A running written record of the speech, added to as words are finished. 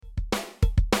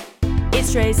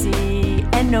It's Tracy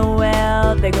and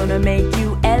Noel. They're gonna make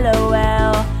you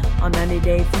LOL on 90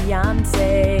 Day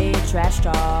Fiance Trash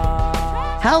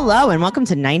Talk. Hello and welcome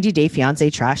to 90 Day Fiance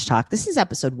Trash Talk. This is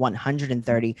episode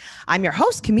 130. I'm your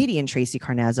host, comedian Tracy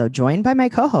Carnazzo, joined by my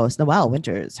co-host, Noel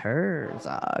Winters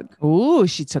Herzog. Ooh,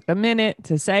 she took a minute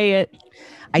to say it.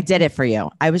 I did it for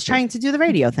you. I was trying to do the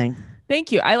radio thing.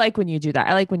 Thank you. I like when you do that.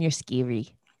 I like when you're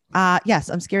scary. Yes,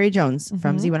 I'm Scary Jones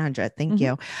from Z100. Thank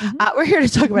you. Mm-hmm. We're here to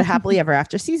talk about Happily Ever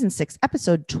After season 6,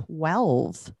 episode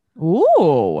 12.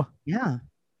 Ooh. Yeah.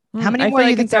 How many I more feel do you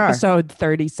like think it's there are? episode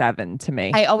 37 to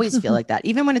me. I always feel like that.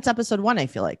 Even when it's episode 1, I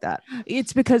feel like that.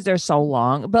 It's because they're so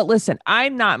long. But listen,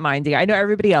 I'm not minding. I know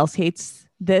everybody else hates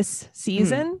this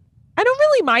season. I don't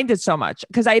really mind it so much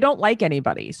because I don't like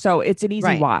anybody. So it's an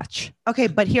easy watch. Okay,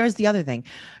 but here's the other thing.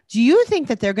 Do you think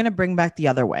that they're going to bring back The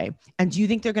Other Way? And do you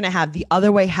think they're going to have The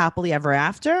Other Way Happily Ever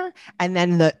After and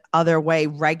then The Other Way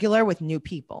regular with new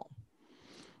people?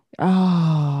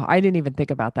 Oh, I didn't even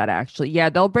think about that actually. Yeah,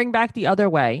 they'll bring back The Other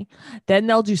Way. Then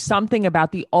they'll do something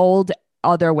about the old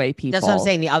Other Way people. That's what I'm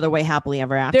saying. The Other Way Happily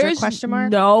Ever After? There's question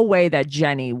mark? no way that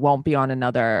Jenny won't be on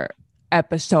another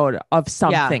episode of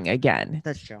something again.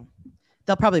 That's true.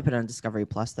 They'll probably put it on Discovery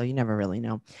Plus, though. You never really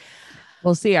know.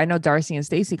 We'll see. I know Darcy and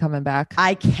Stacey coming back.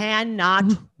 I cannot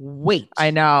wait.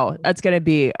 I know. That's going to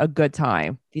be a good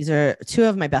time. These are two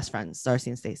of my best friends,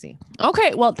 Darcy and Stacey.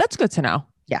 Okay. Well, that's good to know.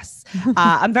 Yes.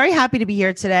 I'm very happy to be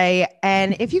here today.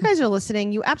 And if you guys are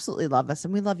listening, you absolutely love us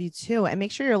and we love you too. And make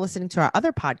sure you're listening to our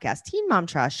other podcast, Teen Mom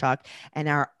Trash Talk, and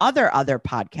our other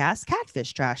podcast,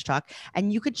 Catfish Trash Talk.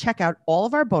 And you could check out all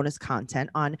of our bonus content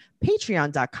on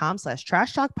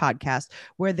patreon.com/trash talk podcast,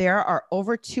 where there are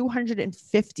over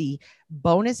 250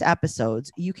 bonus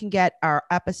episodes. You can get our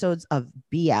episodes of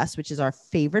BS, which is our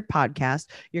favorite podcast.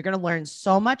 You're going to learn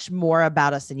so much more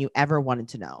about us than you ever wanted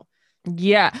to know.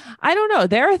 Yeah. I don't know.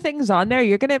 There are things on there.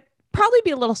 You're going to probably be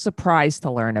a little surprised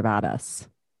to learn about us.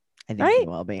 I think they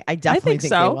will be. I definitely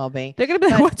think so. They will be. They're going to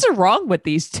be like, what's wrong with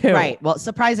these two? Right. Well,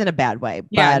 surprise in a bad way.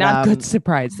 Yeah, but, not good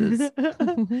surprises.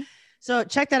 So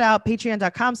check that out,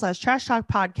 patreon.com/trash talk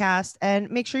podcast. And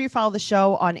make sure you follow the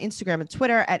show on Instagram and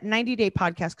Twitter at 90 Day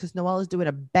Podcast, because Noelle is doing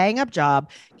a bang up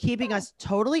job keeping us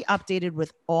totally updated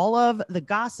with all of the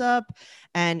gossip.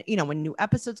 And, you know, when new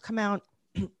episodes come out.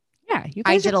 Yeah, you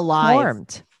guys I did a live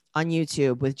on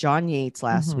YouTube with John Yates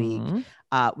last week.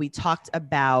 We talked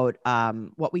about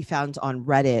what we found on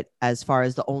Reddit as far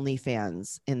as the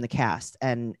OnlyFans in the cast.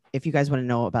 And if you guys want to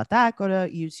know about that, go to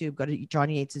YouTube, go to John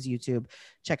Yates's YouTube,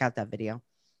 check out that video.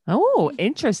 Oh,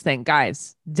 interesting.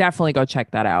 Guys, definitely go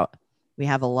check that out. We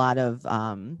have a lot of,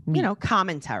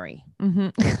 commentary.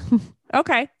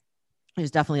 Okay.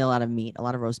 There's definitely a lot of meat, a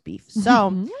lot of roast beef.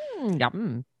 So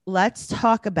let's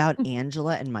talk about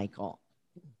Angela and Michael.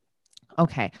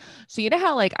 Okay. So you know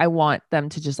how like I want them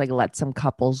to just like let some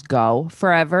couples go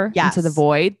forever into the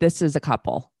void? This is a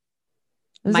couple.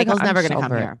 Michael's never going to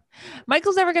come here.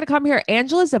 Michael's never going to come here.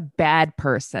 Angela's a bad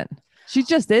person. She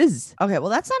just is. Okay. Well,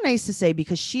 that's not nice to say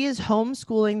because she is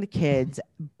homeschooling the kids,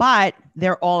 but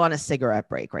they're all on a cigarette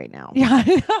break right now.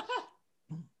 Yeah.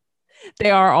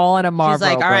 They are all on a Marlboro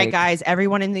She's like, all right, break. guys,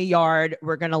 everyone in the yard,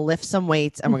 we're going to lift some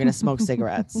weights and we're going to smoke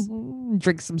cigarettes.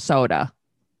 Drink some soda.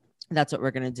 That's what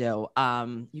we're going to do.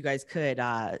 You guys could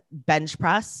bench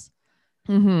press.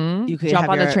 You could jump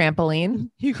on the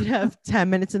trampoline. You could have 10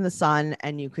 minutes in the sun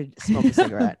and you could smoke a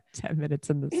cigarette. 10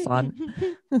 minutes in the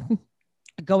sun.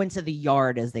 Go into the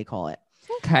yard, as they call it.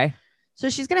 Okay. So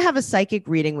she's going to have a psychic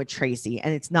reading with Tracy,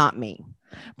 and it's not me.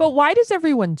 But why does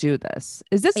everyone do this?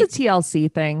 Is this a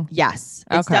TLC thing? Yes.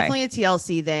 It's definitely a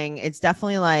TLC thing. It's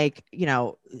definitely like, you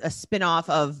know, a spinoff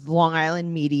of Long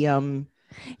Island Medium.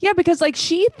 Yeah, because like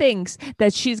she thinks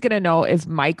that she's going to know if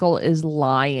Michael is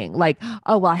lying. Like,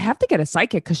 oh, well, I have to get a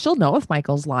psychic because she'll know if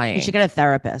Michael's lying. You should get a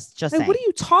therapist. Just like, saying. What are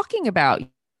you talking about?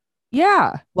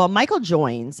 Yeah. Well, Michael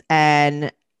joins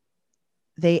and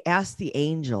they ask the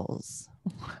angels.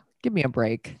 Give me a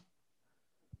break.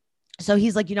 So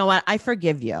he's like, you know what? I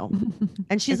forgive you.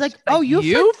 And she's like, oh,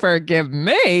 you forgive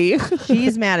me.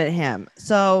 She's mad at him.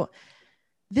 So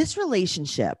this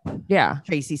relationship,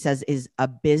 Tracy says, is a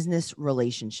business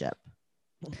relationship.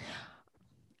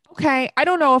 Okay. I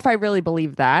don't know if I really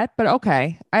believe that, but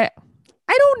okay. I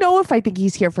don't know if I think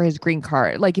he's here for his green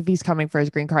card. Like if he's coming for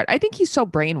his green card, I think he's so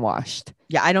brainwashed.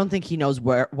 Yeah. I don't think he knows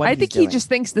what I think he just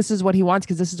thinks this is what he wants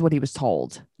because this is what he was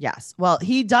told. Yes. Well,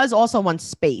 he does also want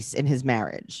space in his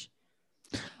marriage.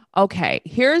 Okay.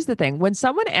 Here's the thing. When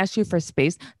someone asks you for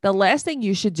space, the last thing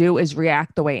you should do is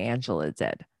react the way Angela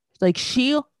did. Like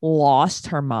she lost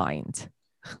her mind.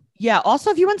 Yeah. Also,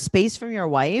 if you want space from your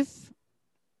wife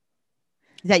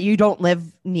that you don't live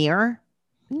near,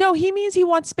 No, he means he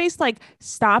wants space. Like,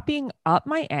 stopping up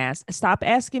my ass. Stop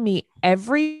asking me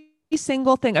every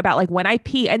single thing about like when I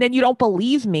pee, and then you don't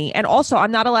believe me. And also,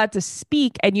 I'm not allowed to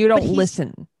speak, and you don't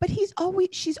listen. But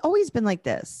she's always been like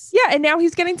this. Yeah, and now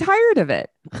he's getting tired of it.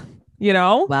 You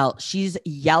know? Well, she's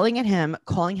yelling at him,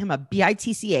 calling him a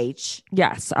bitch.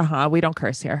 Yes. We don't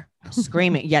curse here.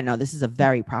 Screaming. Yeah, no, this is a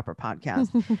very proper podcast.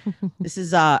 This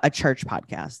is a church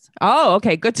podcast. Oh,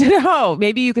 okay. Good to know.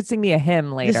 Maybe you could sing me a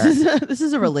hymn later. This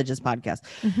is a religious podcast.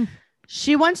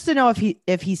 She wants to know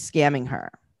if he's scamming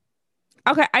her.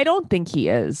 Okay. I don't think he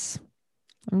is.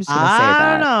 I'm just going to say that.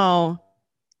 I don't know.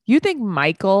 You think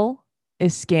Michael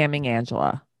is scamming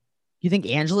Angela? You think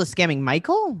Angela's scamming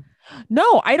Michael?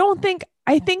 No, I don't think.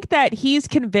 I think that she's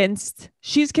convinced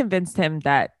him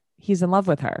that he's in love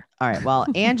with her. All right. Well,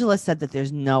 Angela said that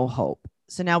there's no hope.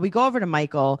 So now we go over to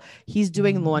Michael. He's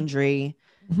doing laundry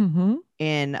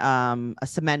in a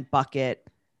cement bucket.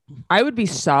 I would be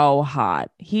so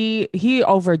hot. He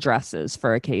overdresses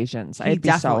for occasions. I'd be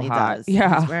so hot. Does.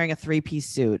 Yeah. He's wearing a 3-piece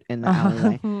suit in the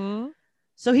alleyway.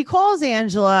 So he calls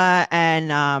Angela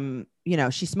and,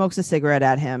 she smokes a cigarette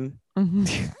at him.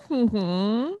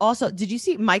 Also, did you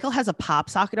see Michael has a pop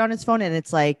socket on his phone and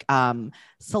it's like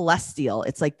celestial.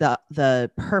 It's like the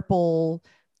purple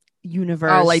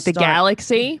universe. Oh, like the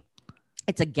galaxy?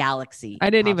 It's a galaxy. I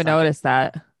didn't even notice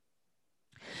that.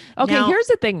 Okay, now, here's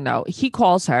the thing though. He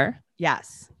calls her.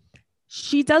 Yes.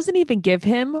 She doesn't even give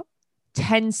him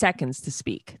 10 seconds to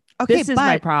speak. Okay, this is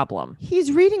my problem.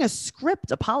 He's reading a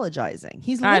script apologizing.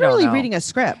 He's literally reading a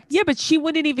script. Yeah, but she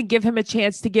wouldn't even give him a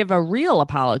chance to give a real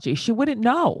apology. She wouldn't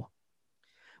know.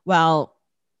 Well,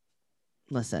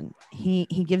 listen, he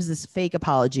gives this fake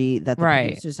apology that the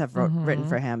producers have written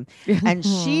for him. And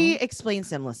she explains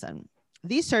to him, listen,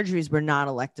 these surgeries were not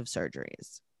elective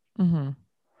surgeries.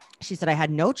 She said, I had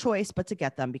no choice but to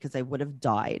get them because I would have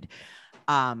died,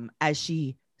 as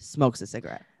she smokes a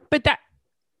cigarette. But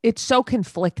it's so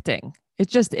conflicting. It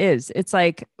just is. It's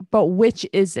like, but which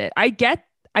is it? I get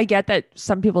that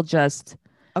some people just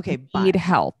need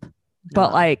help,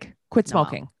 but like quit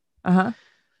smoking.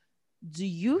 Do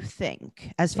you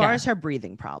think, as far as her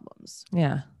breathing problems,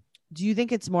 do you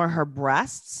think it's more her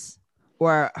breasts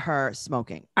or her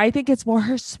smoking? I think it's more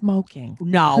her smoking.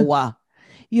 No.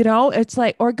 It's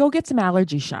like, or go get some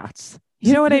allergy shots.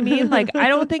 You know what I mean? Like, I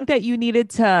don't think that you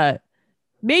needed to.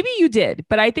 Maybe you did,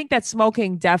 but I think that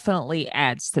smoking definitely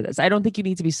adds to this. I don't think you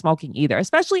need to be smoking either,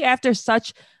 especially after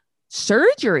such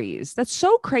surgeries. That's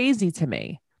so crazy to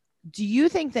me. Do you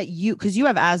think that because you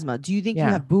have asthma, do you think you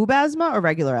have boob asthma or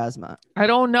regular asthma? I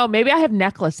don't know. Maybe I have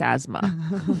necklace asthma.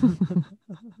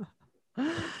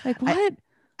 Like what?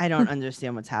 I don't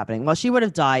understand what's happening. Well, she would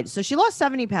have died. So she lost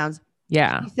 70 pounds.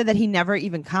 Yeah. He said that he never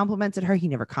even complimented her. He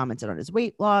never commented on his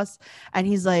weight loss. And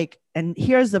he's like, and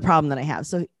here's the problem that I have.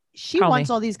 So she wants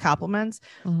all these compliments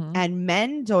and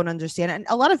men don't understand. And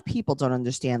a lot of people don't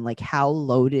understand like how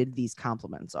loaded these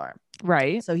compliments are.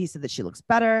 Right. So he said that she looks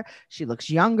better. She looks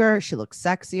younger. She looks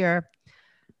sexier.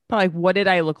 But like, what did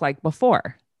I look like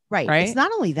before? Right. It's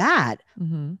not only that.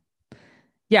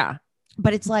 Yeah.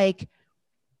 But it's like,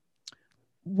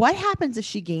 what happens if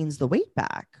she gains the weight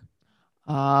back?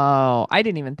 Oh, I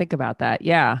didn't even think about that.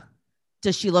 Yeah.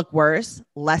 Does she look worse,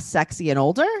 less sexy and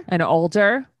older? And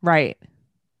older. Right.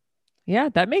 Yeah,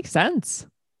 that makes sense.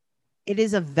 It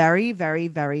is a very, very,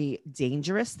 very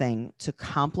dangerous thing to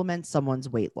compliment someone's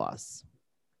weight loss.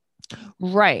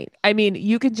 Right. I mean,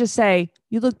 you can just say,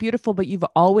 you look beautiful, but you've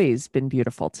always been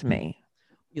beautiful to me.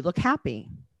 You look happy.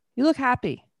 You look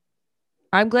happy.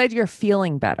 I'm glad you're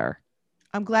feeling better.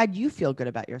 I'm glad you feel good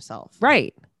about yourself.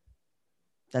 Right.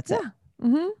 That's it.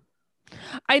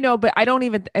 I know, but I don't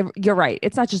even, you're right.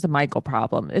 It's not just a Michael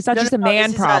problem. It's not just a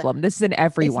man problem. This is an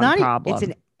everyone problem. It's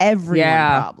an everyone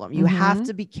problem. You have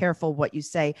to be careful what you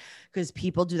say because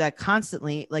people do that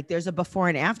constantly. Like there's a before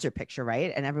and after picture,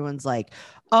 right? And everyone's like,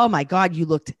 oh my God, you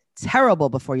looked terrible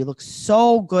before. You look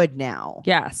so good now.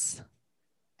 Yes.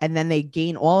 And then they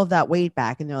gain all of that weight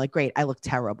back and they're like, great, I look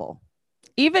terrible.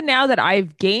 Even now that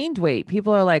I've gained weight,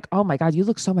 people are like, oh my God, you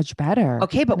look so much better.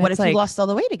 Okay, but what if you lost all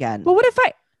the weight again? But what if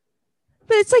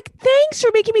but it's like, thanks for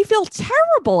making me feel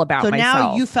terrible about myself. So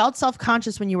now you felt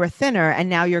self-conscious when you were thinner, and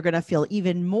now you're going to feel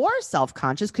even more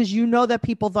self-conscious because you know that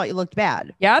people thought you looked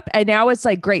bad. Yep. And now it's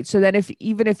like, great. So then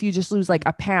even if you just lose like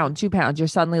a pound, 2 pounds, you're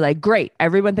suddenly like, great.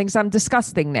 Everyone thinks I'm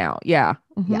disgusting now. Yeah.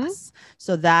 Yes.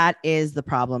 So that is the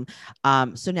problem.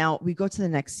 So now we go to the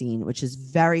next scene, which is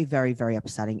very, very, very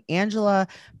upsetting. Angela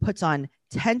puts on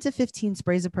 10 to 15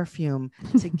 sprays of perfume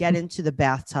to get into the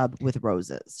bathtub with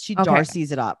roses. She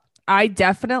Darcy's it up. I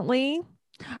definitely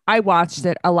I watched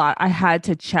it a lot. I had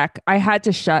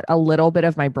to shut a little bit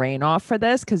of my brain off for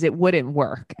this because it wouldn't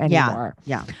work anymore.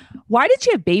 Yeah. Why did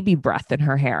she have baby breath in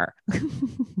her hair?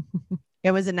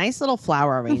 It was a nice little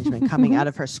flower arrangement coming out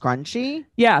of her scrunchie.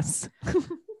 Yes.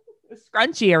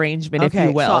 Scrunchy arrangement, if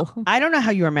you will. So I don't know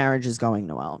how your marriage is going,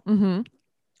 Noelle, Mm-hmm.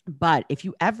 but if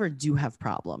you ever do have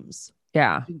problems,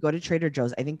 Yeah. you can go to Trader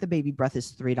Joe's. I think the baby breath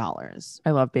is $3.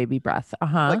 I love baby breath.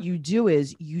 Uh-huh. What you do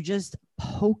is you just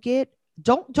poke it.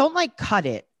 Don't like cut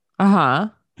it. Uh-huh.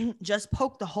 Just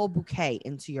poke the whole bouquet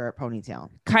into your ponytail.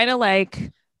 Kind of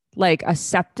like a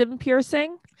septum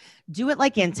piercing. Do it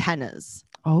like antennas.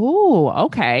 Oh,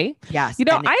 okay. Yes. You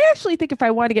know, and I actually think if I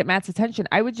want to get Matt's attention,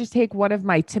 I would just take one of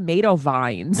my tomato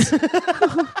vines. you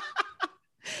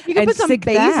can and put some stick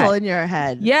basil that. in your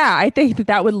head. Yeah, I think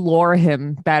that would lure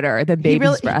him better than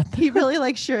baby's breath. He really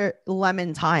likes your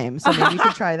lemon thyme. So maybe you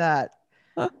could try that.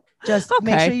 Just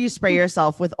make Okay. sure you spray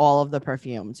yourself with all of the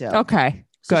perfume too. Okay,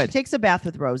 So good. she takes a bath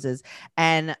with roses,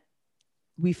 and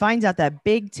we find out that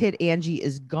big tit Angie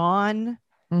is gone,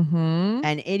 Mm-hmm.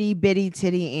 and itty bitty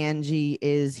titty Angie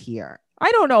is here.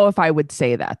 I don't know if I would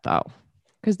say that though,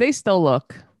 because they still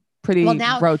look pretty Well,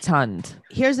 now- rotund.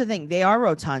 Here's the thing: they are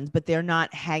rotund, but they're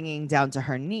not hanging down to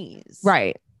her knees.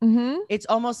 Right. Mm-hmm. It's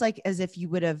almost like as if you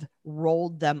would have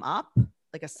rolled them up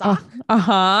like a sock,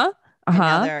 Uh-huh. and now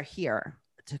Uh-huh. they're here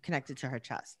to connected to her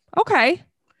chest. Okay.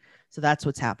 So that's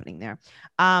what's happening there.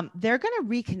 They're gonna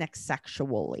reconnect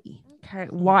sexually. Okay.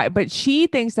 Why? But she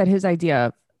thinks that his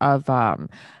idea of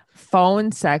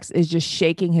phone sex is just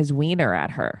shaking his wiener at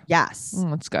her. Yes.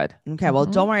 That's good. Okay. Well,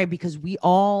 Mhm. don't worry because we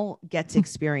all get to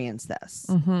experience this.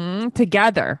 Mm-hmm.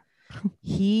 Together.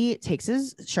 He takes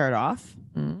his shirt off,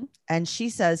 Mm-hmm. and she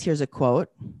says, here's a quote: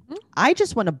 Mhm. I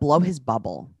just want to blow his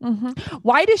bubble. Mm-hmm.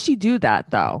 Why does she do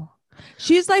that though?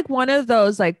 She's like one of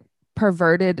those like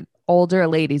perverted older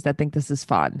ladies that think this is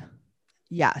fun.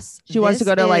 Yes. She wants to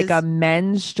This go to like a is-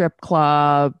 men's strip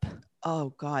club. Oh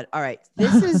God. All right.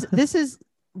 This is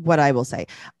what I will say.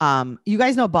 You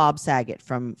guys know Bob Saget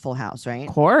from Full House, right?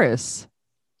 Chorus.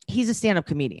 He's a stand-up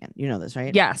comedian. You know this,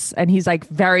 right? Yes. And he's like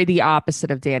very the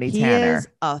opposite of Danny He Tanner. is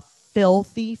a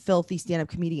filthy stand-up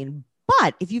comedian.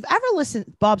 But if you've ever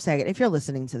listened, Bob Saget, if you're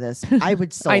listening to this, I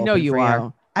would still I know open you for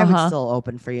are. I would Uh-huh. still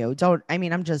open for you. This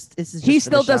is just He for the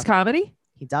still does show. comedy?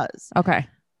 He does. Okay.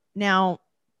 Now,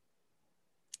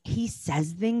 he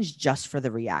says things just for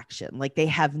the reaction. Like they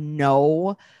have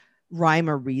no rhyme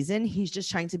or reason. He's just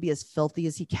trying to be as filthy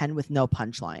as he can with no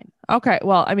punchline. Okay.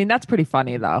 Well, I mean, that's pretty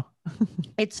funny though.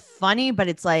 It's funny, but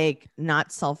it's like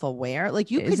not self-aware. Like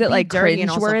you could Is it be like dirty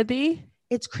and also cringeworthy?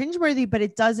 it's cringeworthy, but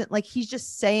it doesn't like he's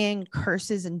just saying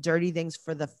curses and dirty things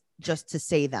for the just to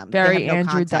say them. They Very have no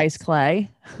Andrew context. Dice Clay.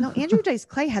 No, Andrew Dice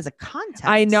Clay has a context.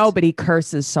 I know, but he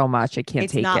curses so much. I can't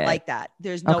it's take not it. like that.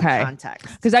 There's no Okay. context.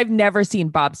 Because I've never seen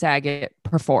Bob Saget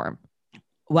perform.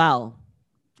 Well,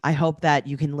 I hope that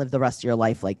you can live the rest of your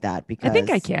life like that because I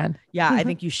think I can. Yeah, I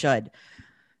think you should.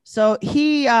 So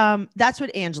he that's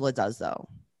what Angela does though.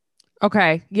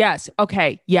 Okay. Yes.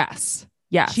 Okay. Yes.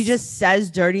 Yes. She just says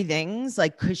dirty things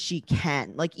like because she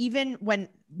can. Like even when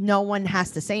no one has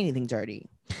to say anything dirty.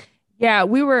 Yeah,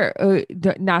 we were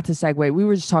not to segue. We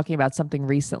were just talking about something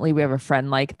recently. We have a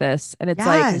friend like this, and it's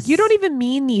like Yes. you don't even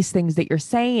mean these things that you're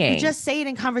saying. You just say it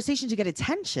in conversation to get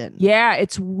attention. Yeah,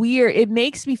 it's weird. It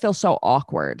makes me feel so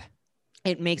awkward.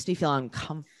 It makes me feel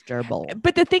uncomfortable.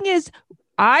 But the thing is,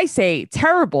 I say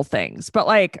terrible things, but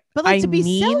like I to be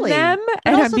mean silly. them, But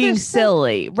and I'm also being they're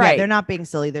silly. Yeah, Right? they're not being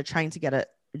silly. They're trying to get a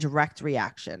direct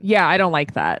reaction. Yeah, I don't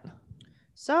like that.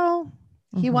 So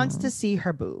he wants Mhm. to see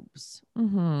her boobs.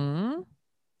 Mm-hmm.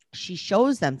 She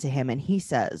shows them to him and he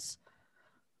says,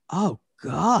 "Oh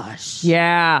gosh."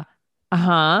 Yeah.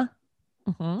 Uh-huh.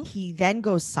 Mhm. He then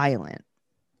goes silent.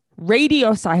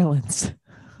 Radio silence.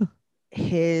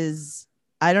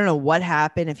 I don't know what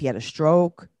happened, if he had a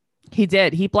stroke. He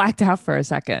did. He blacked out for a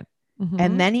second. Mhm.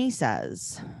 And then he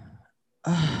says,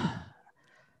 "Ugh,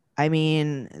 I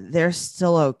mean, they're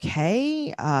still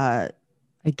okay.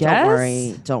 I guess.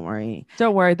 Don't worry.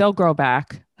 Don't worry. They'll grow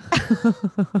back.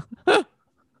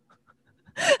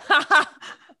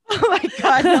 Oh my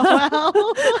God, Noelle.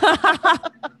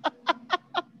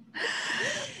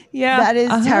 Yeah. That is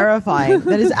Uh-huh. terrifying.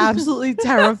 That is absolutely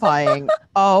terrifying.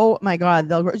 Oh my God.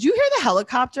 Did you hear the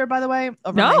helicopter, by the way?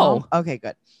 Over my No. home? Okay,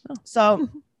 good. Oh. So,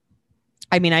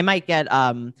 I mean, I might get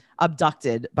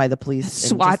abducted by the police.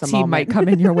 in SWAT just a team might moment.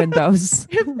 come in your windows.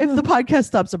 if the podcast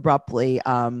stops abruptly.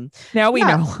 Now we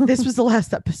yeah, know. this was the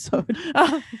last episode.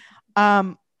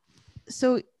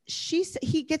 So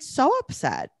he gets so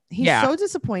upset. He's Yeah. so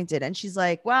disappointed. And she's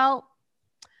like, well,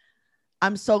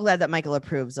 I'm so glad that Michael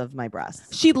approves of my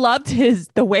breasts. She loved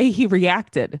the way he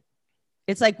reacted.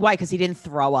 It's like, why? Because he didn't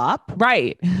throw up.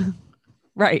 Right.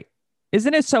 Right.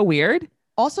 Isn't it so weird?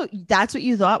 Also, that's what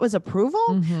you thought was approval.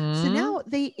 So Mhm. now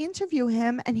they interview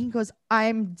him and he goes,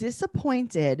 I'm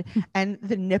disappointed. And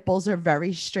the nipples are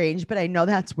very strange, but I know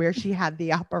that's where she had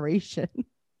the operation.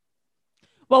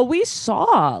 Well, we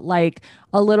saw like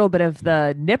a little bit of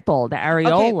the nipple, the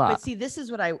areola. Okay, but see, this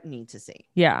is what I need to see.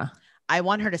 Yeah. I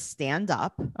want her to stand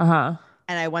up Uh-huh.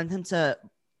 and I want him to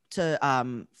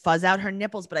fuzz out her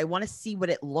nipples, but I want to see what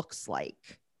it looks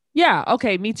like. Yeah.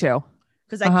 Okay. Me too.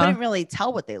 Because I couldn't really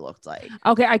tell what they looked like.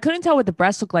 Okay. I couldn't tell what the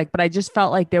breast looked like, but I just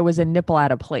felt like there was a nipple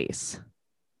out of place.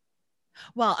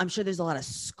 Well, I'm sure there's a lot of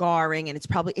scarring and it's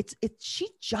probably she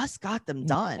just got them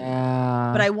done. Yeah.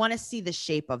 But I want to see the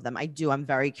shape of them. I do. I'm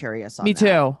very curious on Me that.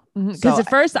 too. Because So at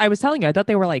first I was telling you, I thought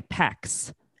they were like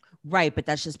pecs. Right, but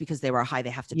that's just because they were high.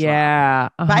 They have to drop. Yeah.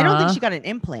 But I don't think uh-huh. she got an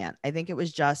implant. I think it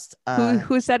was just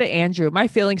Who said it? Andrew. My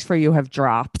feelings for you have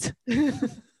dropped.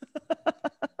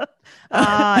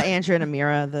 Andrew and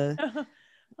Amira, the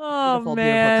Oh beautiful,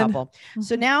 man. beautiful couple.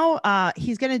 So now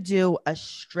he's gonna do a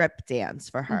strip dance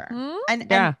for her. Mhm. And,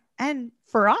 Yeah. and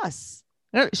for us.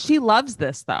 No, she loves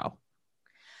this though.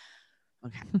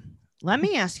 Okay. Let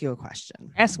me ask you a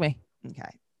question. Ask me. Okay.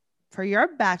 For your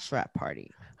bachelorette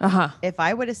party, Uh-huh. if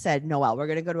I would have said, Noelle, we're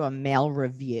gonna go to a male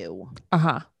review,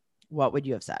 Uh-huh. what would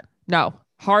you have said? No.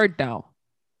 Hard no.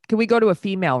 Can we go to a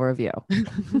female review?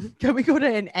 Can we go to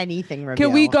an anything review?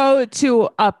 Can we go to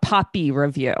a puppy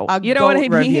review? You know what I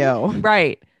mean? Review.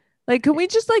 Right. Like, can we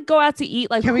just like go out to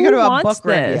eat? Like, Can we who go to a wants book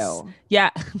this? review? Yeah.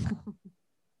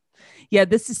 Yeah,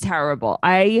 this is terrible.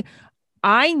 I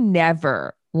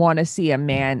never want to see a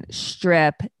man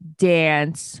strip,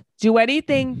 dance, do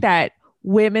anything that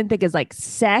women think is like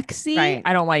sexy. Right.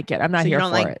 I don't like it. I'm not So you here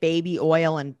don't for like it. baby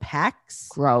oil and pecs?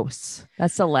 Gross.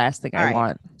 That's the last thing All I right.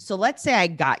 want. So let's say I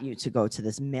got you to go to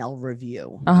this male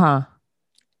review Uh-huh.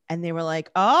 and they were like,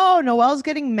 oh, Noelle's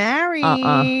getting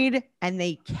married. And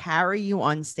they carry you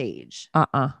on stage.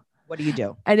 Uh-uh. What do you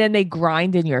do? And then they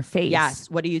grind in your face. Yes.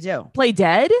 What do you do? Play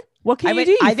dead? What can you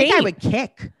do? You I think I faint. would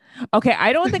kick. Okay,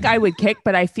 I don't think I would kick,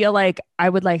 but I feel like I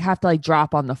would like have to like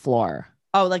drop on the floor.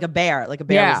 Oh, like a bear was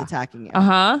Yeah. attacking you.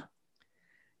 Uh-huh.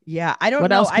 Yeah. I don't What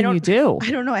know. else can you do?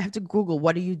 I don't know. I have to Google,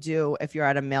 what do you do if you're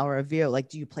at a male review? Like,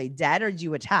 do you play dead or do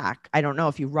you attack? I don't know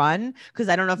if you run because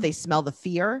I don't know if they smell the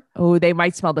fear. Oh, they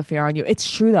might smell the fear on you. It's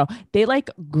true though. They like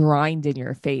grind in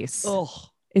your face. Oh,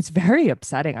 It's very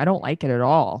upsetting. I don't like it at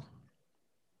all.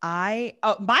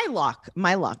 my luck.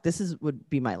 Would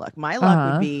be my luck. My luck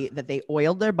Uh-huh. would be that they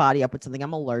oiled their body up with something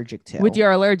I'm allergic to. With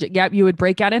your allergic, yep, you would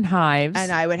break out in hives.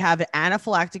 and I would have an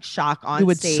anaphylactic shock on you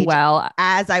would stage swell.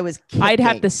 as I was kicking. I'd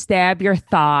have to stab your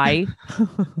thigh.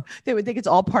 They would think it's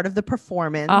all part of the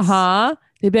performance. Uh-huh.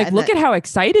 They'd be like, And look at how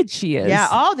excited she is. Yeah.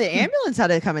 Oh, the ambulance had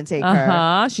to come and take her.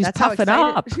 Uh-huh. She's That's how puffing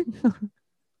up.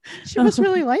 She must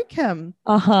really like him.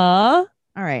 Uh-huh.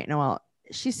 All right. Noelle,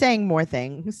 she's saying more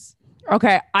things.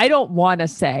 Okay. I don't want to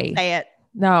say. Say it.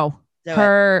 No. Do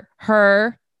it.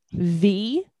 Her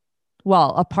V,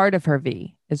 well, a part of her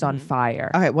V is on Mhm.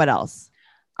 fire. Okay. What else?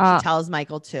 Uh, She tells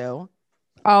Michael too.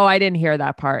 oh, I didn't hear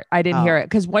that part. I didn't hear Oh. it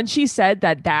because when she said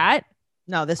that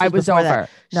No, this I was was before over. that.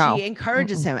 No. She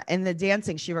encourages him in the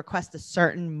dancing. She requests a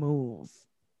certain move.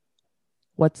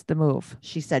 What's the move?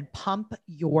 She said, "Pump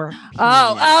your penis."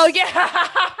 Oh, yeah.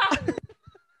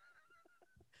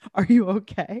 Are you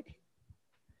okay?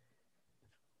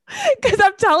 Because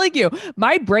I'm telling you,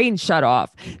 my brain shut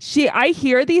off. I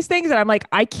hear these things and I'm like,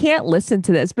 I can't listen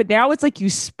to this. But now it's like you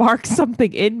spark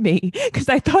something in me because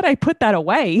I thought I put that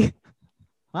away.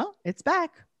 Well, it's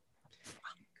back.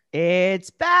 It's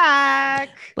back.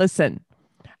 Listen,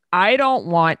 I don't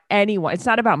want anyone. It's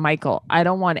not about Michael. I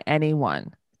don't want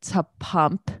anyone to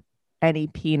pump any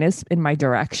penis in my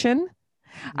direction.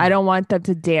 I don't want them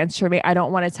to dance for me. I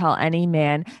don't want to tell any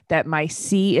man that my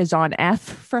C is on F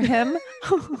for him.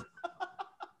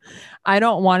 I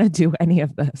don't want to do any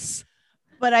of this.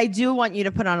 But I do want you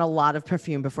to put on a lot of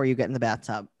perfume before you get in the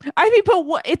bathtub. I mean,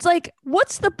 but it's like,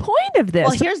 what's the point of this?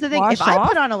 Well, here's the thing. Wash If I off?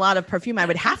 put on a lot of perfume, I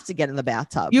would have to get in the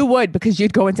bathtub. You would, because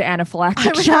you'd go into anaphylactic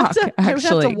I would, shock, I would have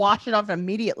actually. to wash it off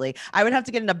immediately. I would have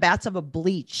to get in a bathtub of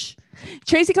bleach.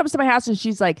 Tracy comes to my house and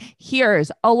she's like,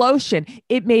 here's a lotion.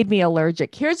 It made me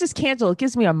allergic. Here's this candle. It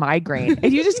gives me a migraine.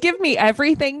 If you just give me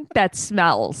everything that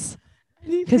smells,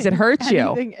 because it hurts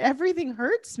you. Everything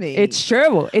hurts me. It's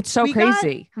true. It's so We got-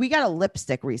 crazy. We got a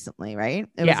lipstick recently, right?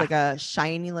 It Yeah. was like a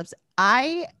shiny lipstick.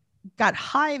 I got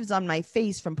hives on my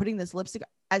face from putting this lipstick.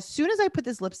 As soon as I put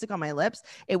this lipstick on my lips,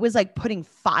 it was like putting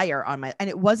fire on and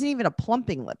it wasn't even a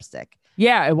plumping lipstick.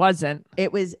 Yeah, it wasn't.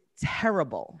 It was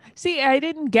terrible. See, I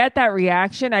didn't get that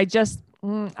reaction. I just,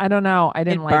 I don't know. I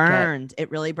didn't like it. Burned.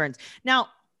 It really burns. Now,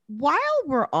 while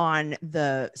we're on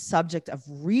the subject of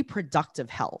reproductive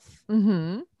health,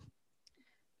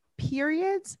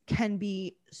 periods can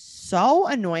be so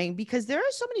annoying because there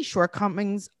are so many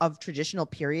shortcomings of traditional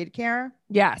period care.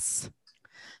 Yes.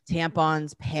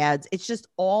 Tampons, pads. It's just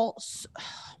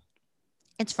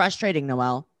it's frustrating,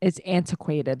 Noelle. It's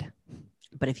antiquated.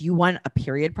 But if you want a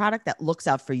period product that looks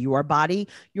out for your body,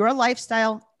 your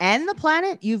lifestyle, and the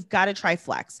planet, you've got to try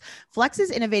Flex. Flex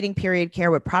is innovating period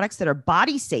care with products that are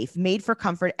body safe, made for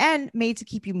comfort, and made to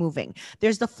keep you moving.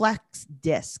 There's the Flex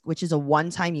disc, which is a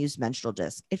one-time use menstrual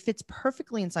disc. It fits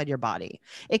perfectly inside your body.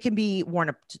 It can be worn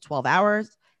up to 12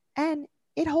 hours, and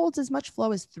it holds as much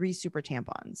flow as 3 super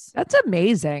tampons. That's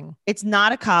amazing. It's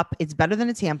not a cup. It's better than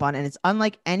a tampon, and it's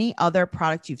unlike any other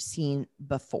product you've seen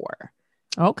before.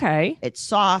 Okay. It's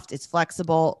soft, it's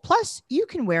flexible. Plus, you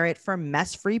can wear it for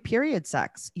mess-free period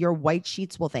sex. Your white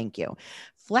sheets will thank you.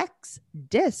 Flex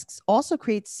discs also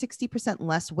create 60%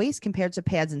 less waste compared to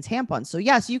pads and tampons. So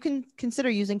yes, you can consider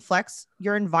using Flex,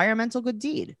 your environmental good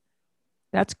deed.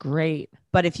 That's great.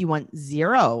 But if you want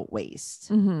zero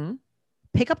waste,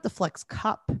 pick up the Flex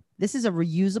cup. This is a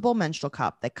reusable menstrual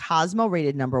cup that Cosmo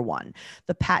rated #1.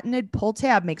 The patented pull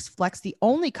tab makes Flex the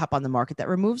only cup on the market that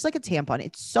removes like a tampon.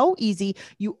 It's so easy.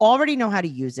 You already know how to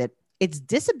use it. It's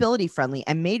disability friendly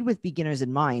and made with beginners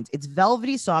in mind. It's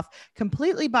velvety soft,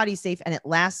 completely body safe, and it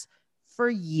lasts for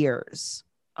years.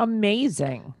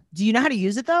 Amazing. Do you know how to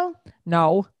use it though?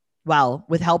 No. Well,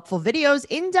 with helpful videos,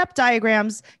 in-depth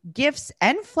diagrams, gifts,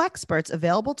 and Flexperts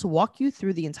available to walk you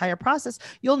through the entire process,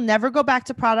 you'll never go back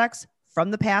to products from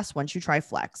the past once you try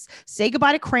Flex. Say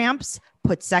goodbye to cramps,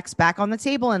 put sex back on the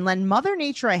table, and lend Mother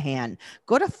Nature a hand.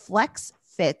 Go to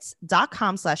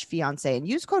flexfits.com/fiance and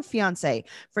use code fiance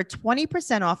for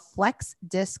 20% off Flex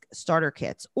disc starter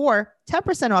kits or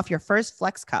 10% off your first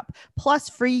Flex cup plus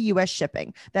free US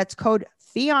shipping. That's code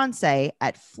fiance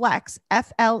at flex,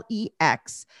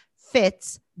 FLEX,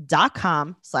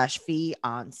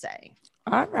 fits.com/fiance.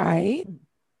 All right.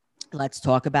 Let's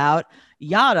talk about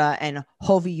Yara and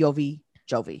Hovi Yovi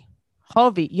Jovi.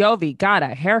 Hovi Yovi got a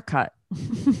haircut.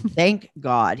 Thank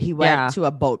God. He went to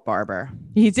a boat barber.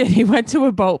 He did. He went to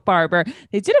a boat barber.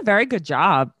 They did a very good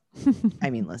job. I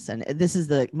mean, listen, this is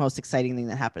the most exciting thing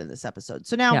that happened in this episode.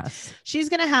 So now she's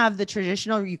going to have the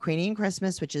traditional Ukrainian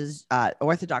Christmas, which is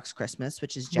Orthodox Christmas,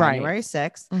 which is January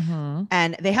 6th.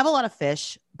 And they have a lot of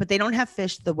fish, but they don't have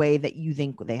fish the way that you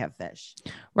think they have fish.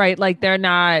 Right. Like they're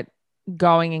not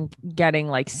going and getting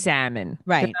like salmon.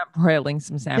 Right. They're not broiling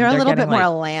some salmon. They're a little bit more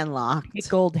like landlocked.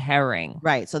 pickled herring.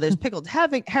 Right. So there's pickled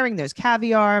herring, there's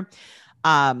caviar.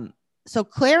 So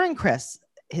Claire and Chris,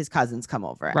 his cousins, come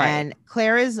over, and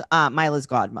Claire is Mila's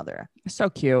godmother. So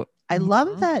cute. I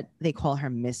love that they call her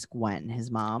Miss Gwen,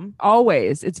 his mom.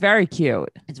 Always. It's very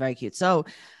cute. It's very cute. So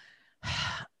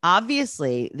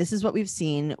obviously this is what we've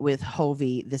seen with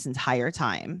Hovi this entire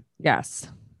time. Yes.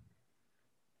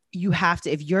 You have to,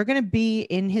 if you're going to be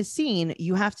in his scene,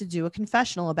 you have to do a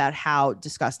confessional about how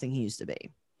disgusting he used to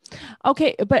be.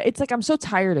 Okay, but it's like I'm so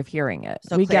tired of hearing it.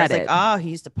 So we Claire's get like, it. oh, he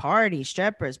used to party,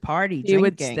 strippers, party, He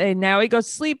would drinking. stay, now he goes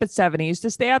to sleep at 7. He used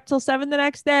to stay up till 7 the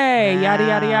next day. Yada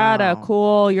yada yada. Wow.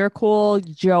 Cool. You're cool,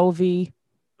 Jovi.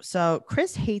 So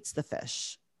Chris hates the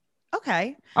fish.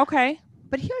 Okay.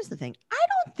 But here's the thing. I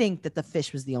don't think that the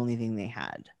fish was the only thing they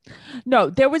had. No,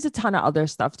 there was a ton of other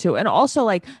stuff too. And also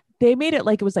like they made it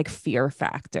like it was like Fear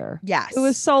Factor. Yes. It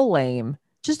was so lame.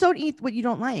 Just don't eat what you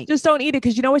don't like. Just don't eat it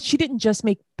because you know what? She didn't just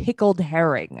make pickled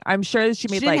herring. I'm sure she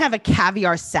made didn't like have a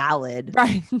caviar salad.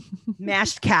 right.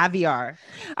 Mashed caviar.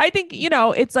 I think, you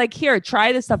know, it's like, here,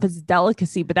 try this stuff as a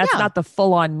delicacy, but that's not the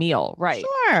full on meal. Right.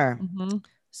 Sure.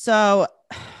 So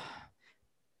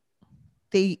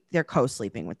they're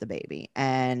co-sleeping with the baby.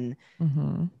 And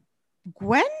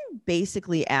Gwen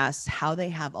basically asks how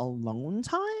they have alone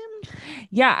time.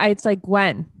 Yeah. It's like,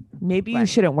 Gwen, maybe you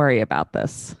shouldn't worry about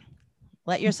this.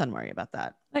 Let your son worry about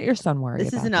that. Let your son worry This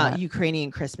about isn't that. a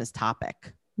Ukrainian Christmas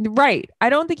topic. Right.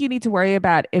 I don't think you need to worry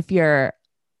about if your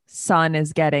son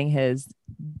is getting his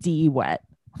D wet.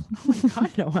 Oh my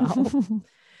God, Noelle.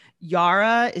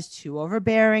 Yara is too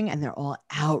overbearing and they're all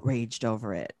outraged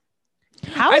over it.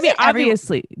 How is it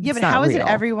obviously. Yeah, but how is it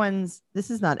everyone's? This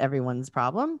is not everyone's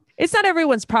problem. It's not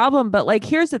everyone's problem, but like,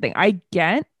 here's the thing. I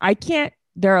can't.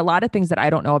 There are a lot of things that I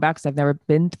don't know about because I've never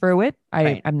been through it.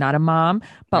 I'm not a mom,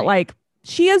 but like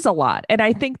she is a lot. And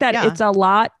I think that it's a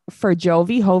lot for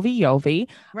Hovi Yovi.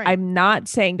 Right. I'm not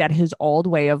saying that his old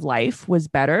way of life was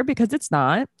better because it's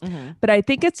not, but I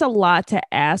think it's a lot to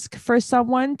ask for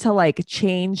someone to like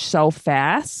change so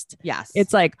fast. Yes.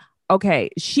 It's like, okay,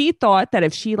 she thought that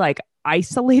if she like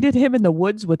isolated him in the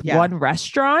woods with one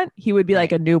restaurant, he would be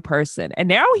like a new person. And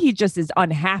now he just is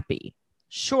unhappy.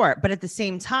 Sure. But at the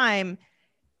same time,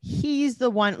 he's the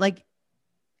one, like,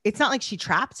 it's not like she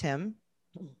trapped him.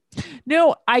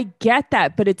 No, I get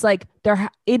that. But it's like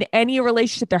in any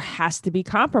relationship, there has to be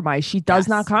compromise. She does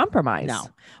not compromise. No.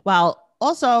 Well,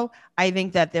 also, I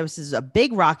think that this is a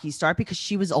big rocky start because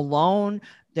she was alone.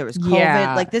 There was COVID.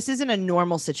 Yeah. Like, this isn't a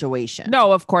normal situation.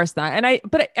 No, of course not.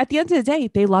 But at the end of the day,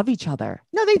 they love each other.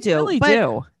 No, they do. They really but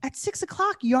do. At 6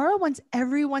 o'clock, Yara wants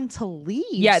everyone to leave.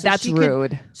 Yeah, so that's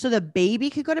rude. So the baby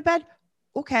could go to bed.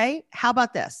 Okay. How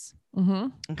about this?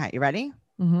 Mm-hmm. Okay. You ready?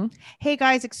 Mm-hmm. Hey,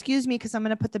 guys, excuse me because I'm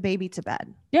going to put the baby to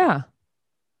bed. Yeah.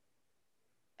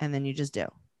 And then you just do.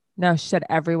 No, she said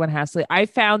everyone has to leave. I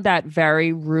found that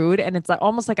very rude. And it's like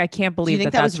almost like I can't believe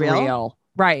think that was that's real.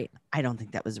 Right. I don't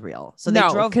think that was real. So they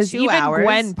drove because 2 even hours.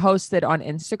 Gwen posted on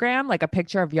Instagram like a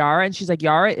picture of Yara, and she's like,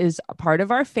 Yara is a part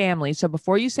of our family. So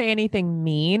before you say anything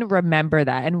mean, remember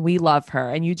that, and we love her.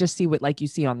 And you just see what like you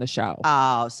see on the show.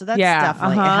 Oh, so that's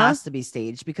definitely it has to be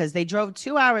staged because they drove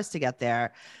 2 hours to get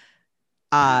there.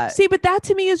 See, but that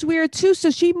to me is weird too.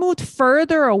 So she moved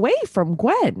further away from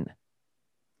Gwen.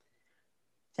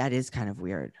 That is kind of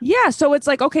weird. Yeah. So it's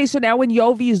like, okay, so now when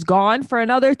Yovi is gone for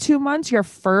another 2 months, you're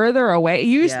further away. It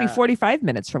used to be 45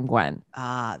 minutes from Gwen.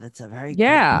 That's a very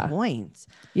good point.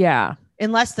 Yeah.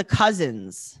 Unless the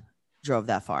cousins drove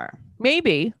that far.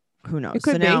 Maybe. Who knows? It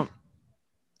could be. Now,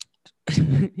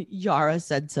 Yara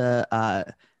said to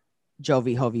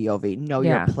Jovi, Hovi, Yovi, know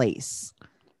your place.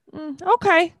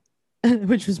 Okay.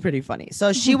 Which was pretty funny.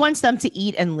 So she wants them to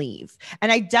eat and leave.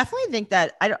 And I definitely think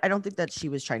that I don't think that she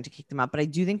was trying to kick them out, but I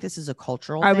do think this is a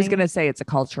cultural thing. I was going to say it's a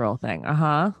cultural thing.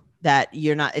 That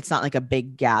it's not like a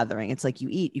big gathering. It's like you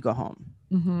eat, you go home.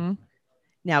 Mm-hmm.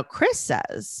 Now, Chris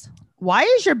says, why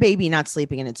is your baby not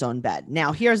sleeping in its own bed?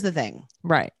 Now, here's the thing.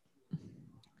 Right.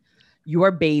 Your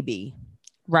baby.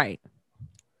 Right.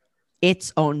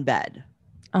 Its own bed.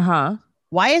 Uh-huh.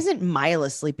 Why isn't Mila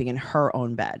sleeping in her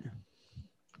own bed?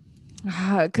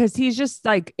 Because he's just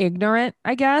like ignorant,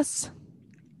 I guess.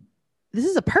 This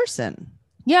is a person.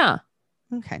 Yeah.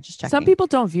 Okay, just checking. Some people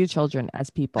don't view children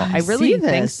as people. I really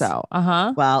think so.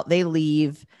 Uh-huh. Well, they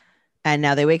leave and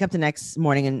now they wake up the next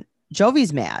morning and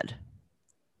Jovi's mad.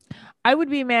 I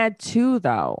would be mad too,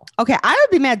 though. Okay, I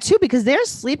would be mad too because they're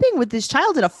sleeping with this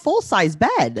child in a full-size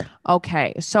bed.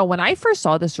 Okay, so when I first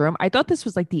saw this room, I thought this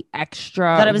was like the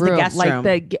extra that it was room, the guest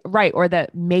room. Or the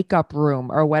makeup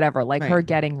room or whatever, like her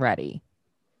getting ready.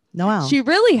 Noelle. She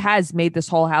really has made this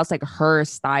whole house like her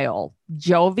style.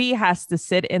 Jovi has to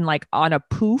sit in like on a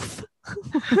poof.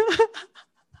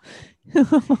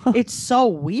 It's so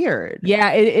weird.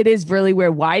 Yeah, it is really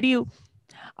weird. Why do you...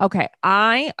 Okay,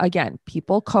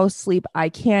 people co-sleep. I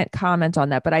can't comment on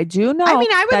that, but I do know. I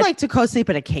mean, I would like to co-sleep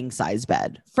in a king-size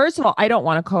bed. First of all, I don't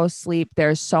want to co-sleep.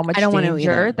 There's so much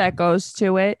danger that goes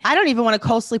to it. I don't even want to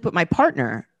co-sleep with my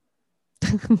partner.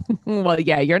 Well,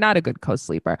 yeah, you're not a good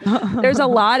co-sleeper. There's a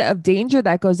lot of danger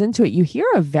that goes into it. You hear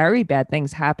of very bad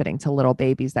things happening to little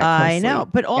babies that co-sleep. I know,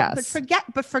 but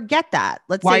forget that.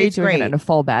 Why are you doing it in a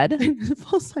full bed?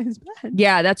 Full size bed.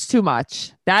 Yeah, that's too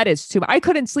much. That is too much. I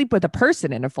couldn't sleep with a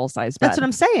person in a full size bed. That's what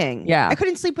I'm saying. Yeah, I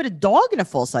couldn't sleep with a dog in a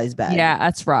full size bed. Yeah,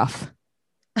 that's rough.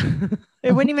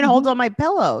 It wouldn't even hold all my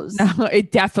pillows. No,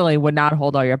 it definitely would not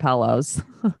hold all your pillows.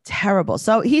 Terrible.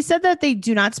 So he said that they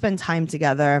do not spend time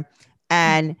together.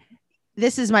 And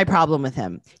this is my problem with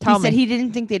him. He said he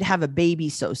didn't think they'd have a baby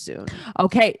so soon.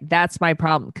 Okay, that's my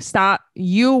problem. Stop.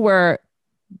 You were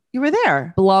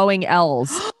there blowing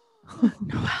L's.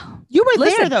 Noelle. You were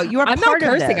there though. You were I'm part not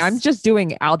cursing. of this. I'm just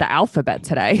doing the alphabet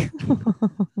today.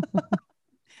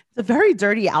 It's a very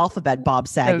dirty alphabet, Bob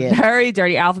Saget. A very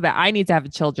dirty alphabet. I need to have a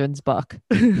children's book.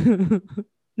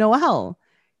 Noelle.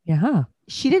 Yeah.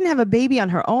 She didn't have a baby on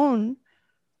her own.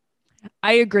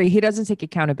 I agree. He doesn't take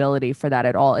accountability for that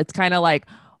at all. It's kind of like,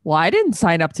 well, I didn't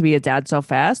sign up to be a dad so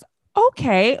fast.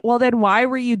 Okay. Well, then why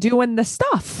were you doing the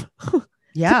stuff?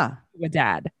 Yeah. A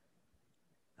dad.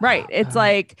 Right. It's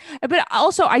like, but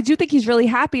also I do think he's really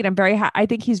happy and I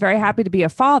think he's very happy to be a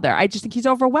father. I just think he's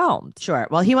overwhelmed. Sure.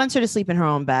 Well, he wants her to sleep in her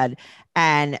own bed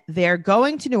and they're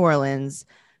going to New Orleans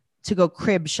to go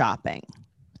crib shopping.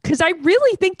 Because I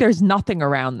really think there's nothing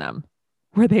around them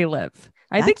where they live.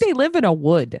 I think they live in a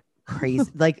wood.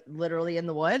 Crazy. Like literally in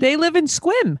the wood. They live in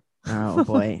Squim. Oh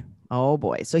boy. Oh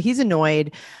boy. So he's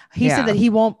annoyed. He said that he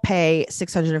won't pay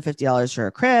 $650 for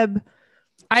a crib.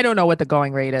 I don't know what the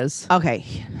going rate is. Okay.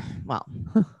 Well,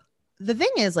 the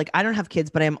thing is, like, I don't have kids,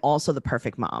 but I am also the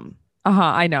perfect mom.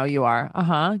 I know you are.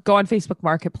 Go on Facebook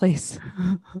Marketplace.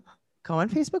 Go on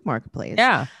Facebook Marketplace.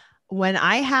 Yeah. when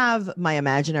I have my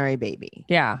imaginary baby,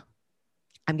 Yeah.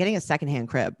 I'm getting a secondhand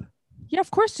crib. Yeah,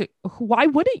 of course. Why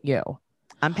wouldn't you?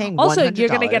 I'm paying Also, $100. you're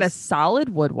going to get a solid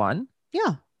wood one.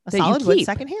 yeah, a that you solid wood keep.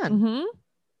 secondhand. Mm-hmm.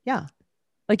 Yeah.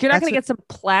 Like you're not That's going to get some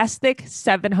plastic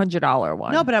 $700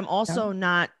 one. No, but I'm also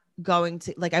not going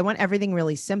to like, I want everything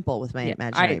really simple with my Yeah,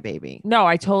 imaginary baby. No,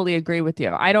 I totally agree with you.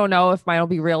 I don't know if mine will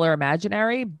be real or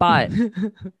imaginary, but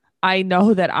I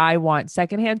know that I want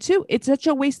secondhand too. It's such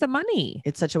a waste of money.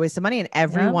 It's such a waste of money. And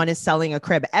everyone is selling a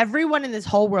crib. Everyone in this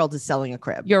whole world is selling a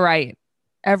crib. You're right.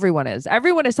 Everyone is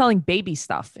selling baby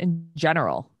stuff in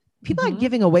general. People are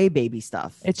giving away baby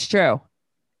stuff. It's true.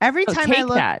 Every So time take I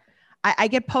look, that. I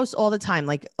get posts all the time,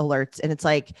 like alerts, and it's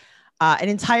like an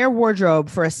entire wardrobe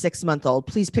for a 6-month-old.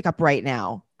 Please pick up right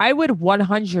now. I would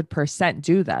 100%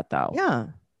 do that though. Yeah.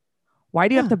 Why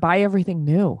do you have Yeah. to buy everything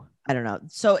new? I don't know.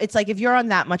 So it's like if you're on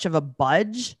that much of a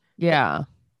budge. Yeah.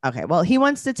 Okay. Well, he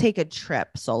wants to take a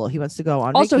trip solo. He wants to go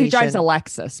on Also, vacation. he drives a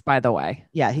Lexus, by the way.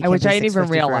 Yeah. He Which can't I pay didn't even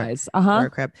 $650 realize. for a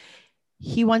crib.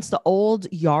 He wants the old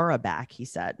Yara back, he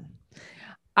said.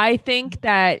 I think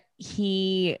that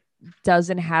he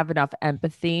doesn't have enough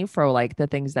empathy for like the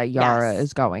things that Yara Yes.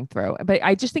 is going through. But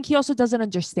I just think he also doesn't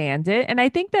understand it. And I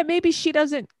think that maybe she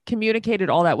doesn't communicate it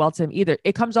all that well to him either.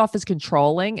 It comes off as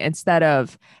controlling instead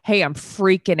of, hey, I'm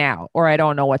freaking out or I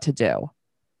don't know what to do.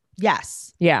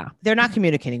 Yes. Yeah. They're not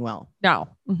communicating well No.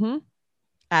 Mm-hmm.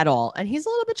 at all. And he's a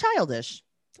little bit childish.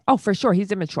 Oh, for sure.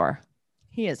 He's immature.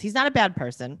 He is. He's not a bad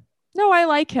person. No, I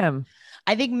like him.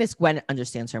 I think Miss Gwen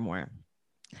understands her more.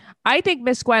 I think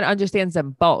Miss Gwen understands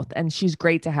them both and she's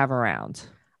great to have around.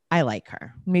 I like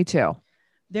her. Me too.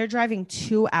 They're driving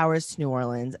 2 hours to New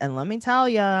Orleans. And let me tell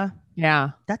you,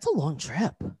 Yeah. that's a long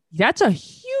trip. That's a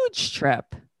huge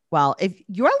trip. Well, if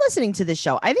you're listening to this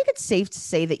show, I think it's safe to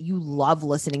say that you love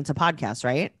listening to podcasts,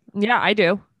 right? Yeah, I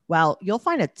do. Well, you'll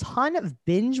find a ton of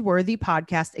binge-worthy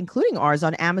podcasts, including ours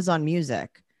on Amazon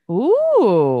Music.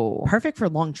 Ooh. Perfect for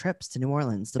long trips to New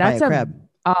Orleans to That's buy a crib.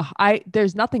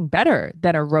 There's nothing better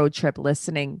than a road trip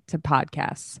listening to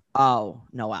podcasts. Oh,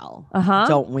 Noelle. Uh-huh.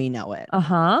 Don't we know it?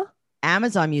 Uh-huh.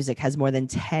 Amazon Music has more than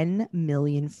 10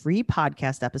 million free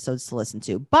podcast episodes to listen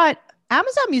to. But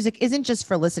Amazon Music isn't just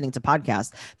for listening to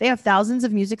podcasts. They have thousands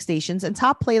of music stations and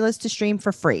top playlists to stream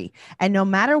for free. And no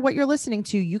matter what you're listening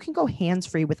to, you can go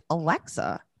hands-free with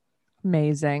Alexa.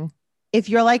 Amazing. If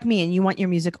you're like me and you want your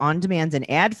music on demand and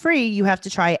ad-free, you have to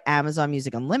try Amazon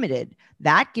Music Unlimited.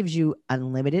 That gives you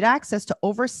unlimited access to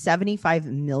over 75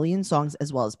 million songs,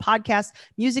 as well as podcasts,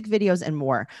 music videos, and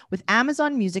more. With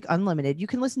Amazon Music Unlimited, you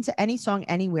can listen to any song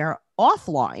anywhere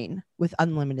offline with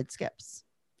unlimited skips.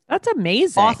 That's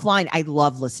amazing. Offline, I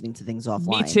love listening to things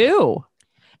offline. Me too.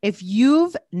 If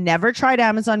you've never tried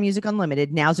Amazon Music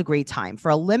Unlimited, now's a great time.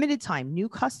 For a limited time, new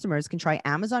customers can try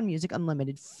Amazon Music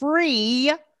Unlimited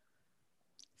free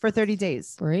for 30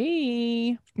 days.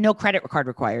 Free. No credit card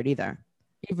required either.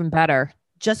 Even better.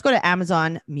 Just go to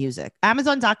Amazon Music,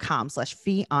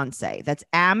 amazon.com/fiance. That's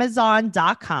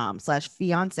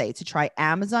amazon.com/fiance to try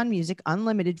Amazon Music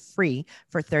Unlimited free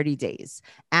for 30 days.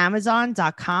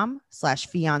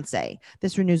 Amazon.com/fiance.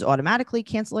 This renews automatically.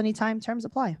 Cancel anytime. Terms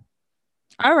apply.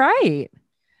 All right.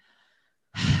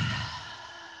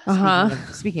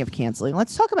 Speaking of canceling,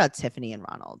 let's talk about Tiffany and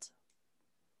Ronald.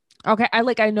 Okay.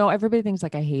 I know everybody thinks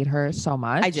like I hate her so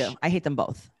much. I do. I hate them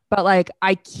both. But like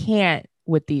I can't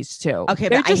with these two. Okay,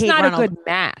 they're but I just hate not Ronald. a good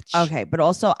match. Okay, but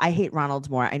also I hate Ronald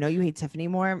more. I know you hate Tiffany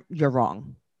more. You're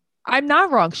wrong. I'm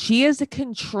not wrong. She is a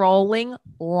controlling,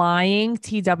 lying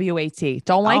TWAT.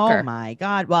 Don't like her. Oh my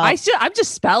God. Well, I'm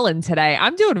just spelling today.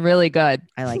 I'm doing really good.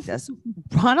 I like this.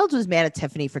 Ronald was mad at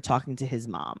Tiffany for talking to his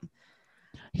mom.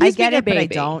 He's I get being a it, but I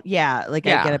baby. don't. Yeah, like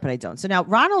I Yeah. get it, but I don't. So now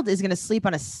Ronald is going to sleep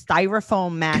on a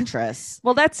styrofoam mattress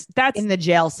Well, that's in the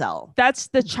jail cell. that's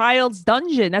the child's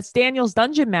dungeon. That's Daniel's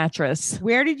dungeon mattress.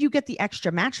 Where did you get the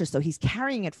extra mattress though? He's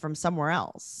carrying it from somewhere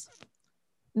else.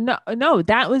 No,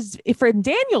 that was from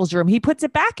Daniel's room. He puts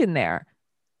it back in there.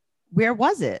 Where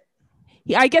was it?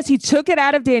 I guess he took it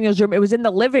out of Daniel's room. It was in the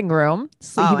living room.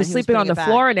 So Oh, he and was he was sleeping on putting the it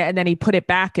floor in it, and then he put it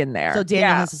back in there. So Daniel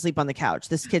Yeah. has to sleep on the couch.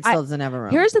 This kid still doesn't have a room.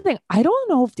 Here's the thing. I don't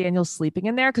know if Daniel's sleeping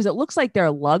in there because it looks like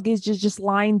their luggage is just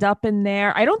lined up in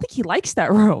there. I don't think he likes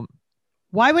that room.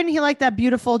 Why wouldn't he like that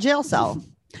beautiful jail cell?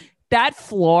 That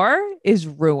floor is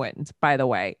ruined, by the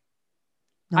way.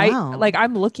 Wow.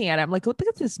 I'm looking at it. I'm like, look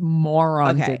at this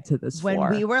moron Okay. did to this When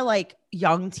floor. we were like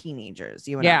young teenagers,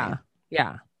 you and yeah. I,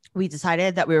 Yeah. we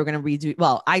decided that we were going to redo.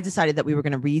 Well, I decided that we were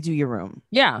going to redo your room.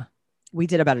 Yeah. We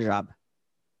did a better job.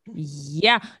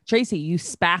 Yeah. Tracy, you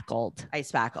spackled. I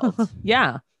spackled.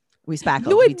 Yeah. We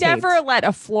spackled. You We would taped. never let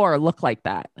a floor look like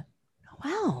that.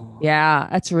 Wow. Yeah.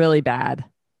 That's really bad.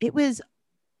 It was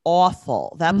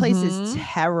awful. That place is Mhm.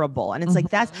 terrible. And it's like,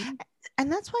 Mhm.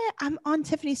 that's why I'm on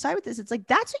Tiffany's side with this. It's like,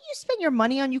 that's what you spend your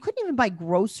money on. You couldn't even buy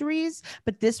groceries,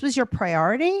 but this was your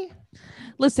priority.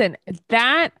 Listen,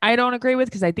 that I don't agree with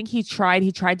because I think he tried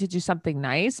to do something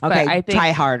nice, but Okay. I think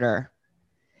Try harder.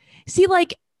 see,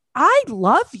 like I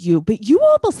love you, but you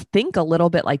almost think a little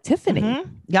bit like Tiffany. Mhm.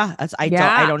 Yeah. I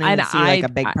Yeah, don't even and see like a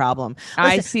big problem.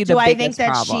 I Listen, see the do I think biggest that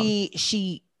problem.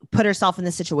 she put herself in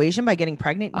this situation by getting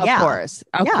pregnant? Of Yeah. course.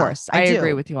 Of Yeah, course. I I do.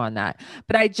 agree with you on that.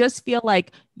 But I just feel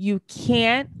like you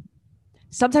can't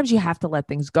sometimes you have to let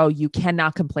things go. You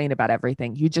cannot complain about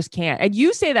everything. You just can't. And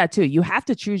you say that too. You have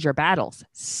to choose your battles.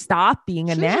 Stop being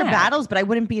a Choose your nag. battles, but I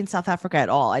wouldn't be in South Africa at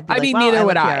all. I'd be I like, mean, well, neither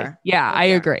would live I. here. Yeah, Live I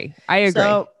here. agree. I agree.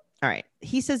 So, all right.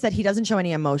 He says that he doesn't show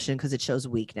any emotion because it shows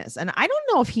weakness. And I don't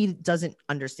know if he doesn't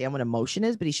understand what emotion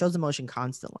is, but he shows emotion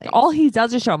constantly. All he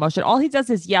does is show emotion. All he does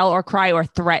is yell or cry or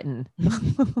threaten.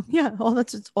 Yeah. Well,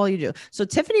 that's all you do. So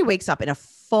Tiffany wakes up in a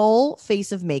full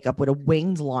face of makeup with a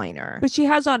winged liner. But she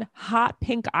has on hot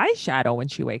pink eyeshadow when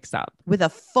she wakes up. With a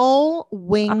full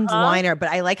winged Uh-huh. liner. But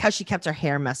I like how she kept her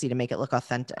hair messy to make it look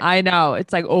authentic. I know.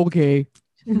 It's like, okay,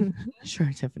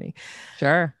 Sure, Tiffany.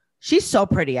 sure. She's so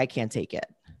pretty. I can't take it.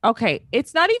 Okay.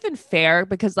 It's not even fair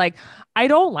because, like, I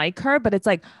don't like her, but it's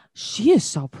like, she is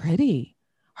so pretty.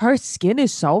 Her skin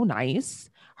is so nice.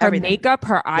 Her Everything. makeup,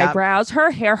 her eyebrows, her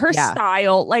hair, her Yeah.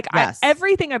 style. Like, Yes.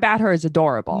 everything about her is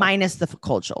adorable. Minus the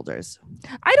cold shoulders.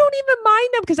 I don't even mind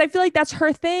them because I feel like that's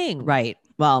her thing. Right.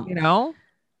 Well, You know?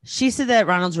 she said that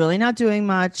Ronald's really not doing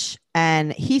much.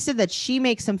 And he said that she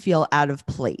makes him feel out of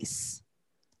place.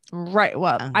 Right.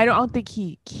 Well, I don't think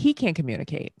he can't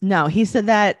communicate. No, he said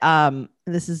that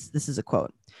this is a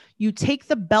quote. You take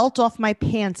the belt off my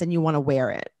pants and you want to wear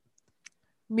it.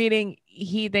 Meaning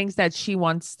he thinks that she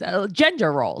wants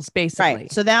gender roles, basically.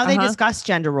 Right. So now they Uh-huh. discuss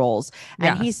gender roles.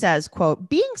 And he Yes. says, quote,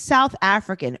 being South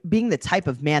African, being the type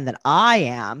of man that I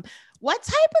am. What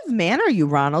type of man are you,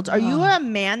 Ronald? Are you a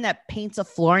man that paints a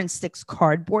floor and sticks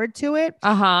cardboard to it?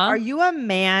 Uh-huh. Are you a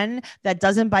man that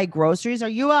doesn't buy groceries? Are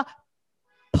you a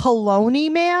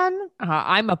Poloni man?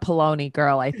 I'm a Poloni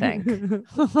girl, I think.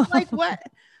 Like what?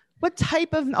 What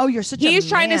type of? Oh, you're such. He's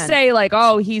trying to say like,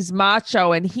 oh, he's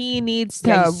macho and he needs to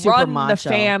Yeah, he's super run the macho.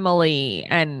 family,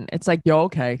 and it's like, yo,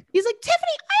 okay. He's like,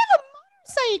 Tiffany, I have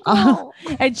a motorcycle.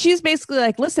 And she's basically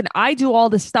like, listen, I do all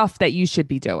the stuff that you should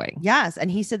be doing. Yes, and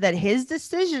he said that his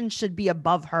decision should be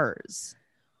above hers.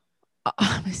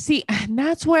 See, and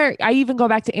that's where I even go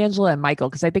back to Angela and Michael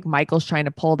because I think Michael's trying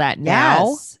to pull that now.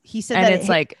 Yes, he said And that it's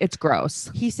like, it's gross.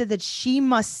 he said that she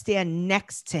must stand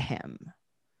next to him.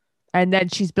 And then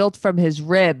she's built from his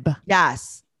rib,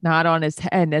 Yes, not on his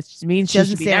head. That means She she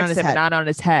doesn't should be stand on next his to him, head. not on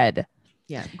his head.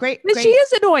 yeah, great. And she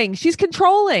is annoying. She's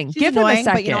controlling. She's Give annoying, him a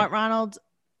second. but you know what, Ronald?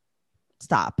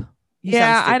 Stop. You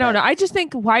Yeah, sound I don't know. stupid. I just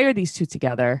think, why are these two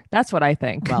together? That's what I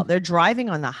think. Well, they're driving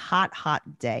on the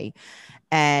hot day,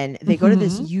 and they go to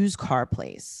this Mhm. used car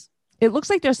place. It looks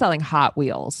like they're selling Hot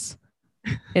Wheels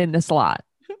in this lot.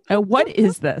 And what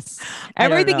is this? I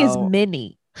don't Everything is know.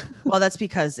 mini. Well, that's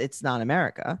because it's not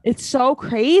America. It's so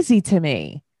crazy to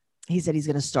me. He said he's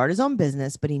going to start his own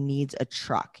business, but he needs a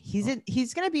truck. He's going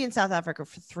to be in South Africa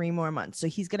for 3 more months. So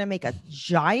he's going to make a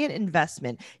giant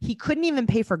investment. He couldn't even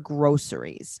pay for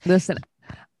groceries. Listen,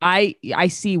 I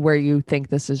see where you think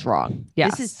this is wrong.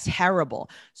 Yes. This is terrible.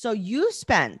 So you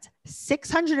spent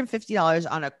 $650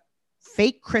 on a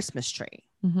fake Christmas tree.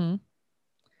 Mhm.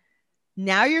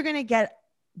 Now you're going to get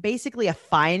basically a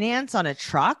finance on a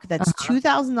truck that's Uh-huh.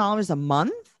 $2,000 a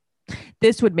month.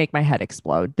 This would make my head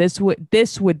explode. This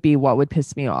would be what would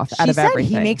piss me off out She of said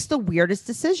everything. he makes the weirdest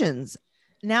decisions.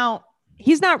 Now,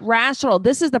 He's not rational.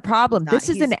 This is the problem. Not- This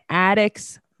is he's- an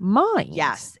addict's mind.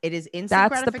 yes, it is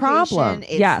instant That's the gratification. problem.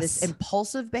 It's Yes. this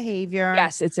impulsive behavior.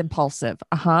 Yes, it's impulsive.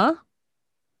 Uh-huh.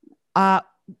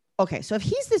 Okay, so if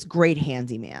he's this great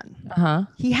handyman, Uh-huh.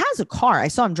 he has a car. I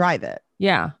saw him drive it.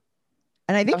 Yeah.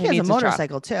 And I think Oh, he he has a needs a truck.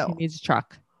 motorcycle too. He needs a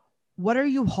truck. What are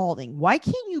you holding? Why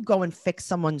can't you go and fix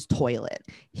someone's toilet?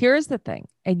 Here's the thing,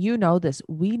 and you know this.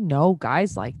 We know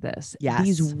guys like this. Yes.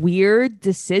 These weird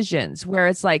decisions where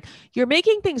it's like you're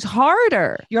making things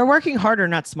harder. You're working harder,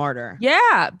 not smarter.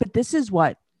 Yeah, but this is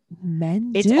what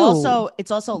men It's do. also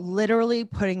literally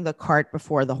putting the cart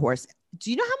before the horse. Do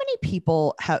you know how many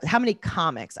people how many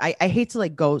comics? I hate to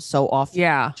like go so off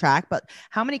yeah. track, but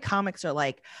how many comics are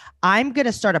like, I'm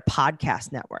gonna start a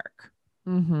podcast network.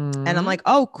 Mhm. And I'm like,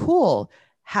 oh, cool.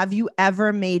 Have you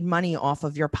ever made money off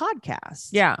of your podcast?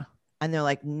 yeah. And they're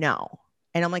like, no.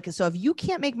 And I'm like, so if you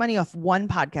can't make money off one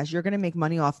podcast, you're going to make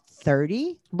money off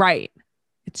 30? Right.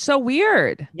 It's so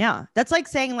weird. Yeah. That's like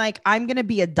saying like, I'm going to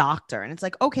be a doctor. And it's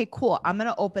like, okay, cool. I'm going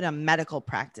to open a medical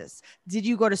practice. Did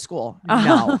you go to school?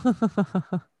 No.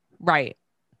 Right.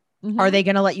 Mhm. Are they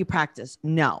going to let you practice?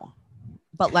 No.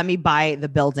 But let me buy the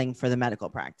building for the medical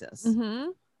practice. Mhm.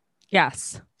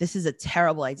 Yes. This is a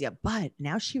terrible idea. But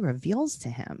now she reveals to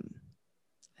him,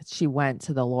 She went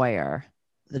to the lawyer,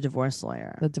 the divorce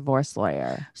lawyer. the divorce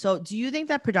lawyer. So do you think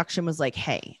that production was like,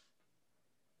 hey,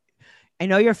 I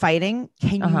know you're fighting.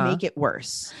 Can you make it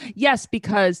worse? Yes,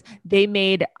 because they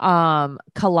made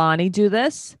Kalani do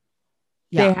this.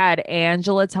 Yeah. They had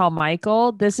Angela tell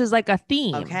Michael. This is like a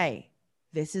theme. Okay.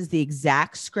 This is the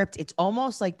exact script. It's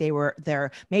almost like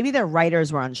maybe their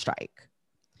writers were on strike.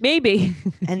 Maybe.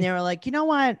 And they were like, you know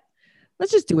what?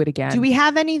 Let's just do it again. Do we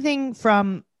have anything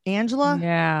from Angela?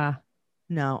 Yeah.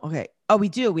 No. Okay. Oh, we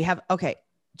do. Okay.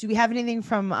 Do we have anything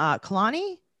from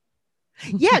Kalani?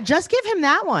 Yeah, just give him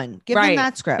that one. Give him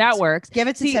that script. That works. Give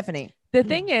it to Tiffany. The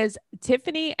thing is,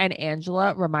 Tiffany and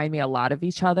Angela remind me a lot of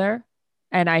each other.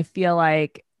 And I feel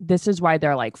like this is why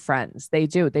they're like friends. They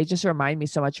do. They just remind me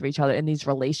so much of each other in these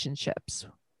relationships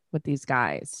with these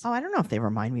guys. Oh, I don't know if they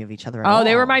remind me of each other at all. Oh,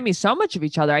 they remind me so much of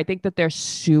each other. I think that they're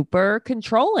super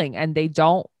controlling and they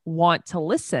don't want to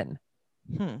listen.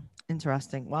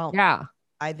 Interesting. Well, yeah.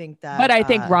 I think that, but I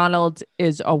think Ronald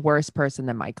is a worse person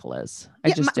than Michael is.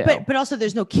 I just do. But also,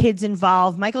 there's no kids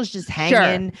involved. Michael's just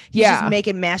hanging. He's just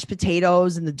making mashed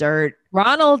potatoes in the dirt.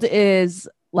 Ronald is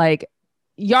like,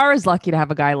 Yara's lucky to have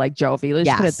a guy like Jovi.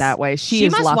 Let's put it that way. She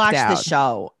is must watch out. the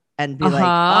show and be like,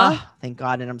 oh, thank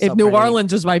God. And I'm so if New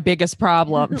Orleans was my biggest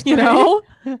problem, you know?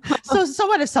 So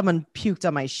what if someone puked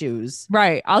on my shoes?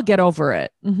 Right. I'll get over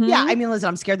it. Mm-hmm. Yeah. I mean, listen,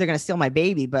 I'm scared they're going to steal my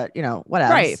baby, but you know, what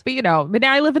else? Right. But but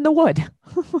now I live in the wood.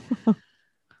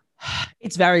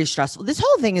 It's very stressful. This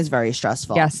whole thing is very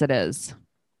stressful. Yes, it is.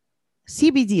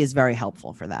 CBD is very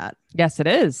helpful for that. Yes, it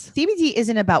is. CBD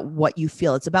isn't about what you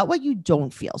feel. It's about what you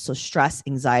don't feel. So stress,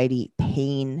 anxiety,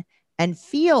 pain, and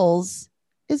feels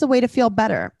is a way to feel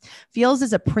better. Feels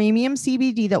is a premium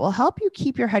CBD that will help you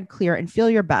keep your head clear and feel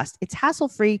your best. It's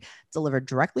hassle-free, delivered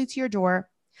directly to your door.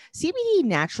 CBD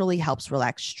naturally helps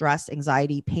relax stress,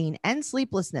 anxiety, pain, and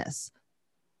sleeplessness.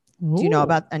 Ooh. Do you know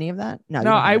about any of that? No,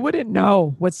 I wouldn't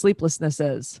know what sleeplessness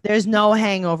is. There's no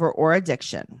hangover or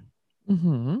addiction.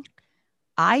 Mm-hmm.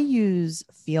 I use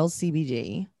Feels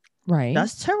CBD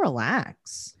just to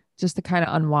relax. Just to kind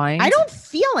of unwind. I don't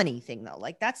feel anything though.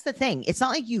 Like that's the thing. It's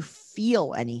not like you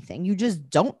feel anything. You just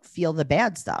don't feel the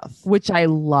bad stuff. Which I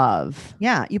love.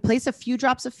 Yeah. You place a few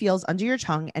drops of Feels under your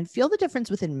tongue and feel the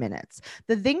difference within minutes.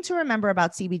 The thing to remember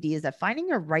about CBD is that finding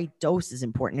your right dose is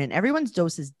important and everyone's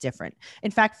dose is different.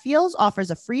 In fact, Feels offers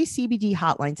a free CBD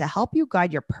hotline to help you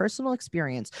guide your personal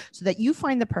experience so that you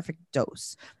find the perfect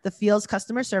dose. The Feels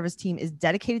customer service team is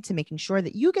dedicated to making sure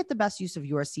that you get the best use of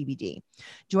your CBD.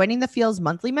 Joining the Feels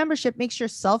monthly membership makes your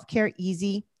self-care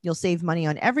easy. You'll save money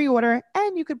on every order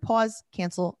and you could pause,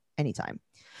 cancel anytime.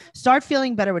 Start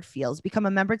feeling better with Feels. Become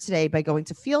a member today by going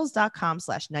to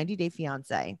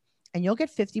feels.com/90dayfiance and you'll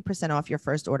get 50% off your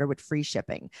first order with free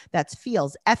shipping. That's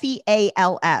Feels,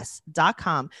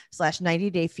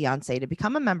 FEALS.com/90dayfiance to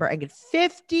become a member and get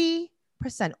 50%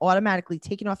 automatically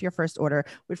taken off your first order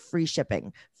with free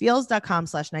shipping.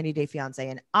 Feels.com/90dayfiance.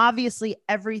 And obviously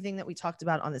everything that we talked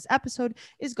about on this episode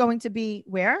is going to be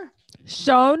where?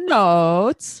 Show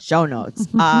notes.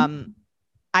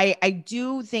 I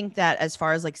do think that as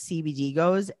far as like CBD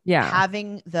goes,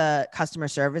 having the customer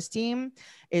service team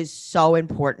is so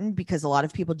important because a lot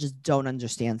of people just don't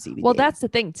understand CBD. Well, that's the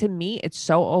thing. To me, it's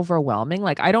so overwhelming.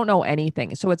 Like I don't know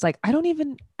anything. So it's like, I don't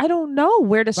know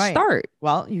where to start.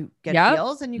 Well, you get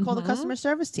Feels and you call the customer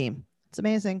service team. It's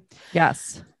amazing.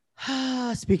 Yes.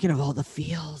 Speaking of all the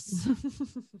feels,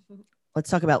 let's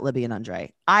talk about Libby and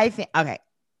Andre. I think, okay,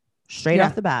 straight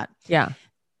off the bat. Yeah.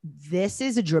 This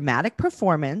is a dramatic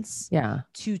performance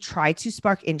to try to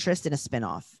spark interest in a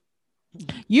spinoff.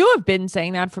 You have been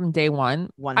saying that from day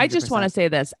one. 100%. I just want to say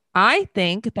this. I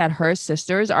think that her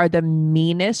sisters are the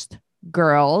meanest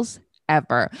girls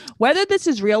ever. Whether this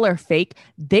is real or fake,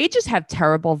 they just have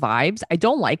terrible vibes. I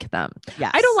don't like them.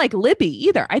 Yes. I don't like Libby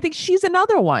either. I think she's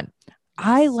another one.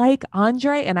 I like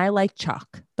Andre and I like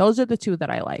Chuck. Those are the two that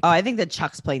I like. Oh, I think that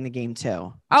Chuck's playing the game too.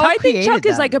 Oh, I think Chuck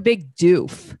is like a big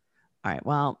doof. All right.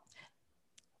 Well,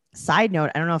 side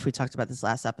note, I don't know if we talked about this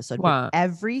last episode, but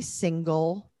every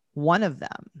single one of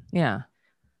them. Yeah.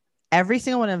 Every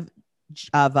single one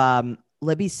of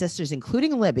Libby's sisters,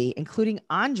 including Libby, including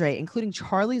Andre, including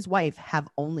Charlie's wife, have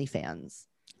OnlyFans.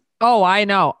 Oh, I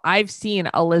know. I've seen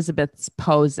Elizabeth's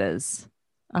poses.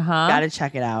 Gotta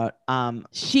check it out.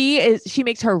 She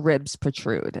makes her ribs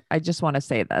protrude. I just want to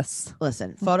say this.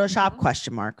 Listen, Photoshop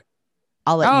question mark.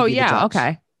 I'll let you be the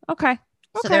judge. Okay.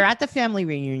 So they're at the family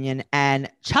reunion and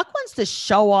Chuck wants to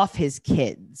show off his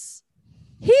kids.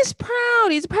 He's proud.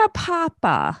 He's a proud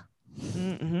papa.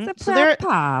 Mm-hmm. He's a proud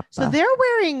papa. So they're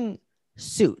wearing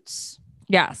suits.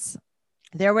 Yes.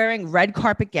 They're wearing red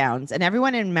carpet gowns and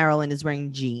everyone in Maryland is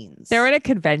wearing jeans. They're at a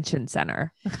convention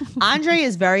center. Andre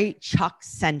is very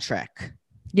Chuck-centric.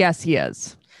 Yes, he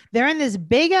is. They're in this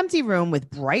big empty room with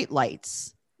bright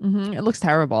lights. Mm-hmm. It looks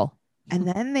terrible. And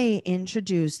then they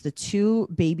introduce the two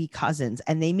baby cousins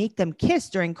and they make them kiss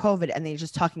during COVID and they're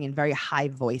just talking in very high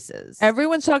voices.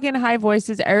 Everyone's talking in high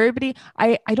voices. Everybody,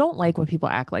 I don't like when people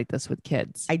act like this with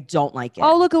kids. I don't like it.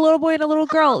 Oh, look, a little boy and a little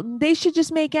girl. They should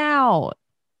just make out.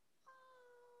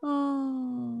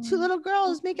 Oh. Two little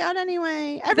girls make out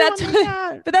anyway. Everyone make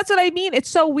out. But that's what I mean. It's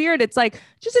so weird. It's like,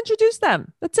 just introduce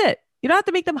them. That's it. You don't have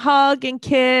to make them hug and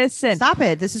kiss and stop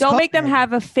it. This is don't COVID. make them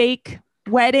have a fake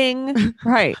wedding.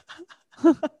 Right.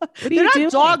 They're not doing?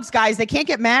 Dogs, guys. They can't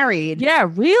get married. Yeah,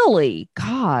 really.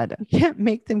 God. You can't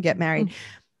make them get married.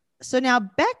 So now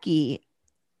Becky,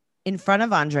 in front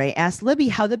of Andre, asked Libby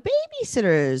how the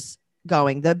babysitter's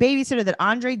going. The babysitter that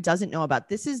Andre doesn't know about.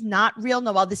 This is not real,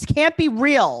 Noelle. This can't be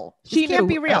real. This can't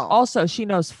be real. Also, she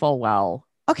knows full well.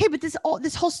 Okay, but this whole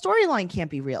storyline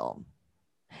can't be real.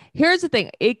 Here's the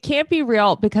thing. It can't be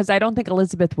real because I don't think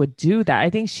Elizabeth would do that. I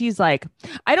think she's like,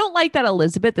 I don't like that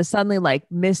Elizabeth is suddenly like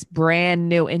Miss Brand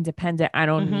New Independent. I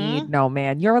don't need no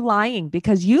man. You're lying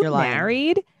because you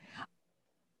married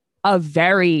a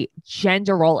very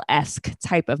gender role-esque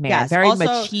type of man. Yes, very also,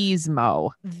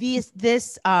 machismo.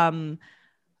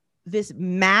 This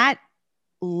matte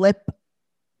lip.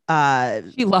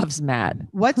 She loves Matt.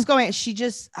 What's going? She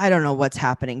just, I don't know what's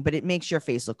happening, but it makes your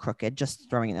face look crooked. Just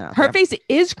throwing it out. Her face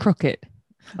is crooked.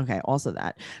 Okay, also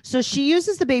that. So she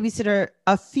uses the babysitter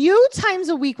a few times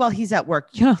a week while he's at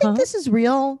work. You think this is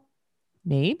real?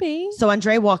 Maybe. So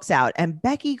Andre walks out and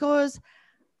Becky goes,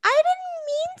 I didn't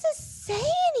mean to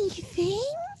say anything.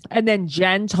 And then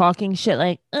Jen talking shit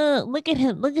like, look at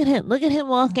him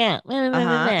walk out.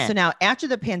 So now after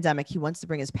the pandemic, he wants to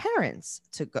bring his parents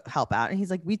to help out. And he's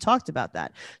like, we talked about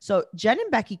that. So Jen and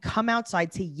Becky come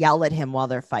outside to yell at him while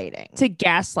they're fighting. To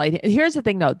gaslight him. Here's the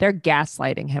thing though. They're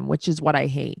gaslighting him, which is what I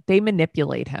hate. They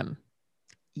manipulate him.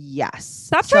 Yes.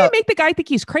 Stop trying to make the guy think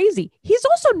he's crazy. He's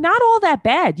also not all that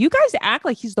bad. You guys act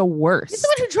like he's the worst. He's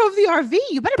the one who drove the RV.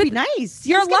 You better be nice.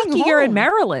 You're lucky you're in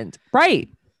Maryland. Right.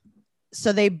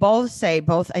 So they both say,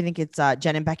 I think it's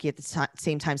Jen and Becky at the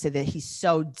same time say that he's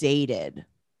so dated.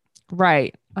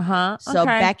 Right. So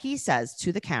Becky says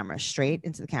to the camera, straight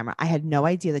into the camera, I had no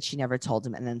idea that she never told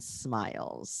him, and then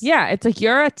smiles. Yeah. It's like,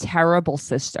 you're a terrible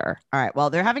sister. All right. Well,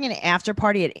 they're having an after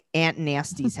party at Aunt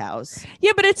Nasty's house.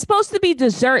 Yeah, but it's supposed to be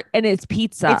dessert and it's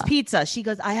pizza. It's pizza. She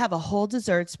goes, I have a whole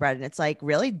dessert spread. And it's like,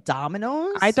 really?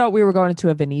 Domino's? I thought we were going to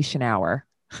a Venetian hour.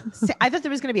 I thought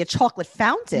there was going to be a chocolate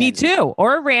fountain. Me too.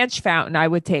 Or a ranch fountain I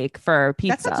would take for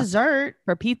pizza. That's not dessert.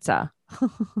 For pizza.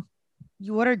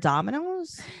 You order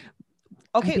Domino's?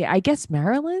 Okay. I guess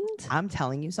Maryland? I'm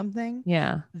telling you something.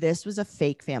 Yeah. This was a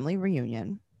fake family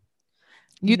reunion.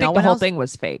 You think the whole thing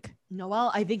was fake?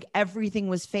 Noelle, I think everything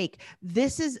was fake.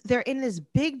 They're in this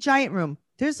big giant room.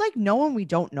 There's like no one we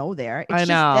don't know there. It's just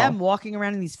them walking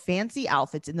around in these fancy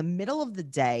outfits in the middle of the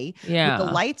day with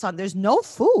the lights on. There's no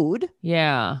food.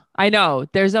 Yeah, I know.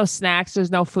 There's no snacks.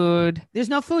 There's no food. So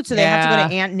they have to go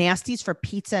to Aunt Nasty's for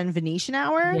pizza and Venetian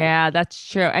hour. Yeah, that's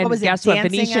true. And guess what?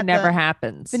 Venetian never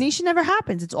happens. Venetian never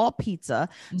happens. It's all pizza.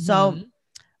 Mm-hmm. So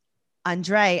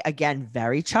Andre, again,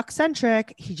 very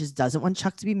Chuck-centric. He just doesn't want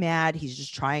Chuck to be mad. He's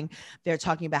just trying. They're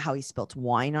talking about how he spilt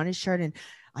wine on his shirt. And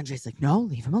Andre's like, no,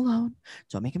 leave him alone.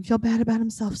 Don't make him feel bad about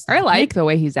himself. I like the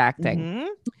way he's acting. Mm-hmm.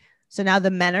 So now the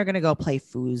men are going to go play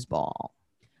foosball.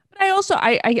 But I also,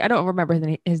 I don't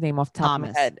remember his name off the top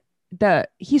of my head.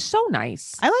 He's so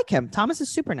nice. I like him. Thomas is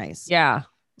super nice. Yeah.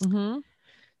 Mm-hmm.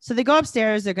 So they go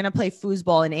upstairs. They're going to play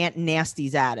foosball in Aunt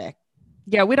Nasty's attic.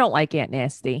 Yeah, we don't like Aunt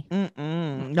Nasty.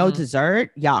 No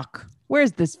dessert. Yuck.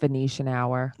 Where's this Venetian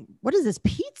hour? What is this?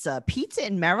 Pizza? Pizza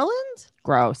in Maryland?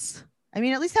 Gross. I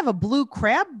mean, at least have a blue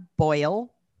crab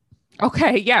boil.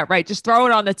 Okay, yeah, right. Just throw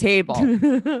it on the table.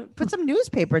 Put some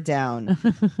newspaper down.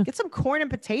 Get some corn and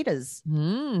potatoes.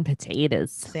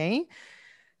 Potatoes. See?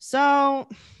 So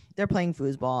they're playing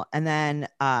foosball. And then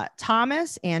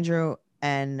Thomas, Andrew,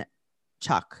 and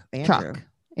Chuck. Andrew.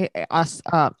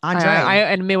 Andre.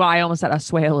 And meanwhile, I almost said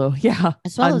Asuelu. Yeah.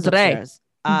 Andre.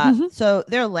 So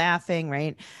they're laughing,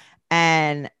 right?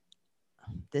 And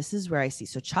this is where I see.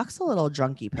 So Chuck's a little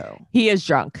drunky poo. He is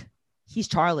drunk. He's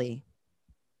Charlie.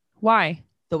 Why?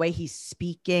 The way he's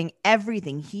speaking,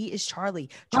 everything. He is Charlie.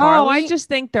 Oh, I just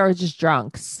think they're just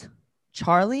drunks.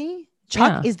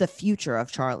 Chuck is the future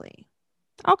of Charlie.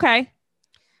 Okay.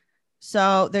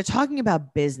 So they're talking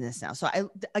about business now. So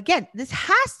again, this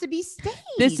has to be staged.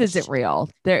 This isn't real.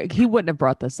 He wouldn't have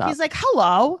brought this up. He's like,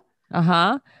 hello.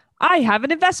 I have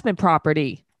an investment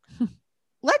property.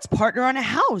 Let's partner on a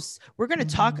house. We're going to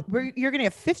talk. You're going to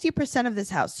get 50% of this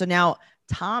house. So now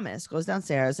Thomas goes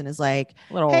downstairs and is like,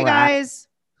 hey guys,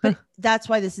 but that's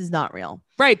why this is not real.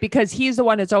 Right. Because he's the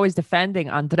one that's always defending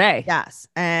Andre. Yes.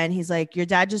 And he's like, your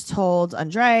dad just told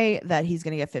Andre that he's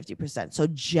going to get 50%. So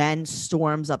Jen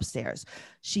storms upstairs.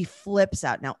 She flips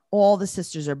out. Now all the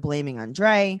sisters are blaming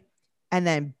Andre. And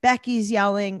then Becky's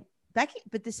yelling. Becky,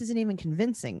 but this isn't even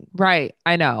convincing. Right.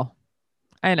 I know.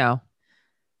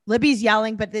 Libby's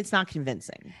yelling, but it's not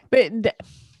convincing. But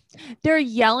they're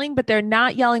yelling, but they're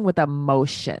not yelling with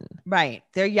emotion. Right.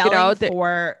 They're yelling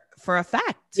for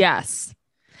effect. Yes.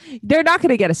 They're not going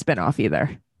to get a spinoff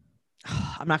either.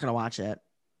 I'm not going to watch it.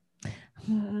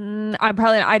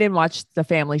 I didn't watch The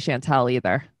Family Chantel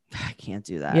either. I can't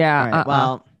do that. Yeah. Right,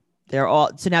 well, they're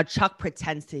all. So now Chuck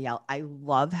pretends to yell. I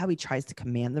love how he tries to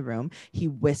command the room. He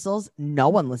whistles. No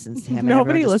one listens to him.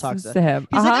 Nobody listens to him.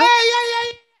 He's like, yeah.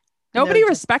 Nobody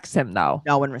respects him though.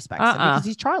 No one respects him because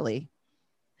he's Charlie.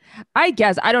 I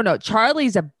guess. I don't know.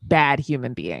 Charlie's a bad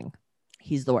human being.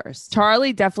 He's the worst.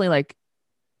 Charlie definitely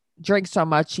drinks so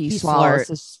much he swallows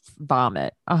his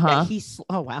vomit. Yeah, he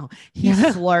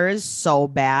slurs so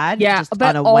bad. Yeah,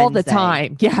 but all Wednesday. The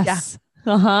time. Yes.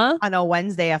 Yeah. On a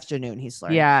Wednesday afternoon, he's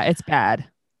slurring. Yeah, it's bad.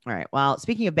 All right. Well,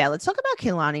 speaking of bad, let's talk about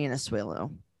Kehlani and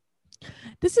Asuelu.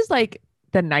 This is like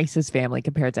the nicest family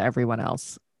compared to everyone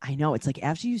else. I know. It's like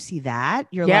after you see that,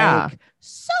 you're like,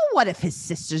 so what if his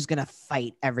sister's gonna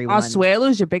fight everyone?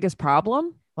 Asuelu's your biggest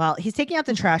problem? Well, he's taking out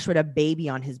the trash with a baby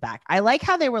on his back. I like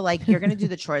how they were like, you're going to do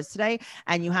the chores today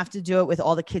and you have to do it with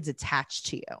all the kids attached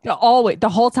to you. Always, the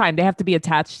whole time they have to be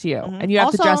attached to you and you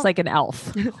have to dress like an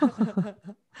elf.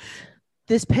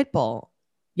 This pit bull.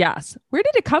 Yes. Where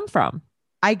did it come from?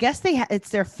 I guess it's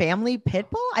their family pit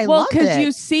bull. I love it. Because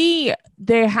you see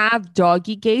they have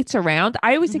doggy gates around.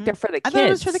 I always think they're for the kids. I thought it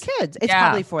was for the kids. It's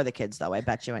probably for the kids though. I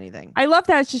bet you anything. I love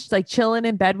that. It's just like chilling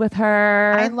in bed with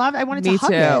her. I wanted to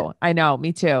hug it. I know.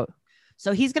 Me too.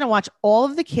 So he's going to watch all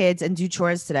of the kids and do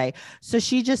chores today. So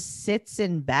she just sits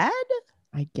in bed.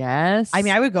 I guess. I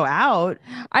mean, I would go out.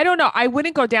 I don't know. I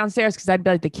wouldn't go downstairs because I'd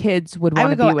be like, the kids would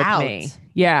want to be with me.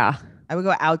 Yeah. I would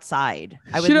go outside.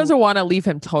 She doesn't want to leave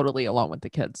him totally alone with the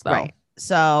kids, though. Right.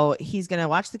 So he's going to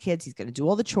watch the kids. He's going to do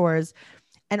all the chores.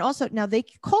 And also, now they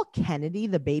call Kennedy,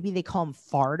 the baby, they call him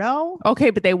Fardo. Okay,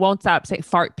 but they won't stop saying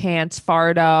fart pants,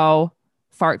 Fardo,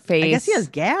 fart face. I guess he has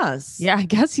gas. Yeah, I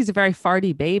guess he's a very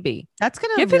farty baby. That's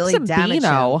going to really damage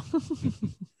him.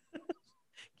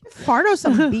 Give Fardo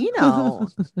some Beano.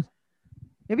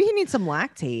 Maybe he needs some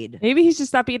Lactaid. Maybe he's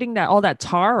just stop eating all that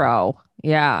taro.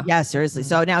 Yeah. Yeah, seriously.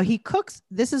 So now he cooks.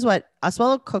 This is what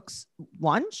Asuelu cooks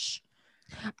lunch.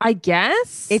 I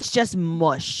guess it's just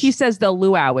mush. He says the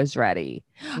luau is ready.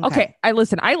 Okay. I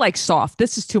like soft.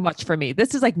 This is too much for me.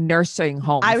 This is like nursing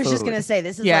home. I was just going to say,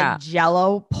 this is like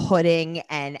Jello pudding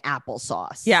and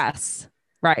applesauce. Yes.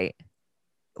 Right.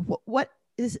 What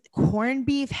is corned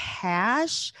beef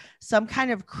hash, some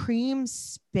kind of cream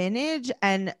spinach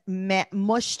and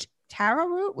mushed taro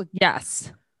root with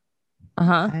yes.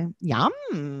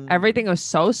 Yum. Everything was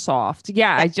so soft.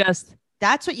 Yeah,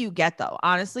 that's what you get though.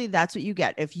 Honestly, that's what you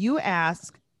get. If you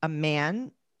ask a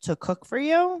man to cook for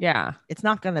you, it's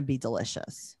not going to be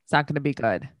delicious. It's not going to be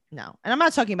good. No. And I'm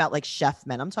not talking about like chef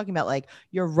men. I'm talking about like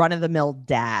your run of the mill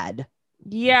dad.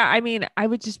 Yeah, I mean, I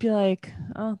would just be like,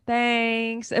 "Oh,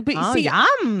 thanks." But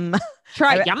yum.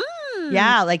 Try yum.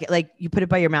 Yeah, like you put it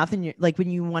by your mouth and you're like when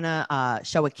you want to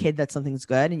show a kid that something's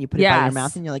good and you put it by your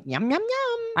mouth and you're like yum yum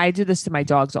yum. I do this to my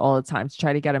dogs all the time to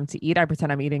try to get them to eat. I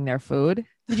pretend I'm eating their food.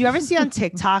 Did you ever see on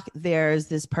TikTok there's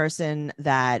this person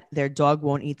that their dog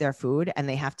won't eat their food and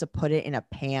they have to put it in a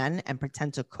pan and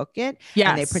pretend to cook it? Yes.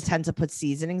 And they pretend to put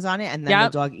seasonings on it and then the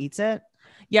dog eats it?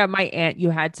 Yeah, my aunt,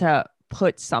 you had to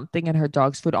put something in her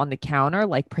dog's food on the counter,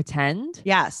 like pretend.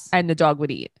 Yes. And the dog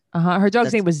would eat. Her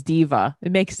dog's name was Diva.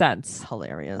 It makes sense.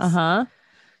 Hilarious.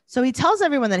 So he tells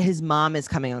everyone that his mom is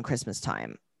coming on Christmas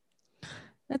time.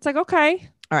 It's like, okay.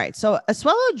 All right. So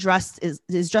Asuelu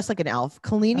is dressed like an elf.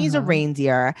 Kalini's a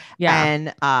reindeer. Yeah.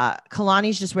 And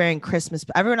Kalani's just wearing Christmas.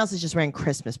 Everyone else is just wearing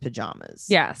Christmas pajamas.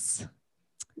 Yes.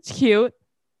 It's cute.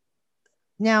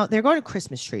 Now they're going to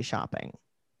Christmas tree shopping.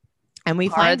 And we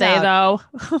find out, though?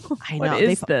 I know. What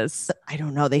is this? I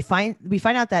don't know. We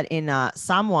find out that in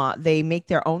Samoa, they make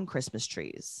their own Christmas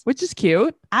trees. Which is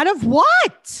cute. Out of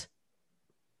what?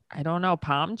 I don't know.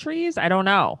 Palm trees? I don't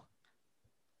know.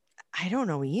 I don't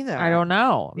know either. I don't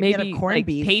know. Maybe Maybe had a corned like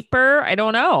beef. paper. I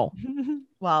don't know.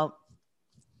 Well,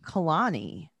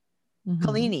 Kalani Mhm.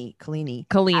 has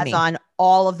Kalini. on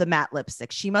all of the matte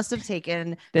lipstick. She must have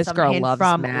taken This some girl hint loves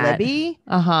from matte. Libby.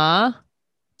 Uh-huh.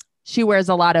 She wears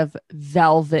a lot of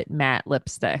velvet matte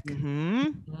lipstick.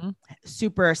 Mhm.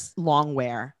 Super long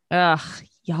wear. Ugh,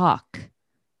 yuck.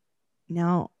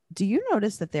 Now, do you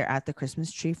notice that they're at the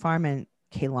Christmas tree farm and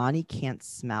Kaylani can't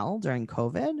smell during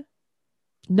COVID?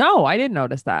 No, I didn't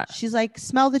notice that. She's like,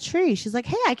 smell the tree. She's like,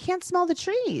 hey, I can't smell the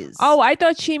trees. Oh, I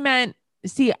thought she meant,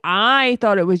 see, I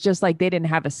thought it was just like they didn't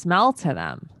have a smell to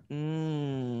them.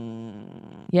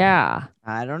 Yeah.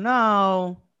 I don't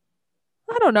know.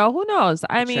 I don't know. Who knows?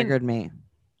 I It mean, triggered me.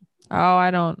 oh,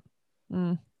 I don't.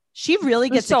 She really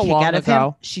It was gets so a kick long out of him.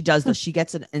 ago. She does though. She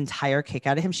gets an entire kick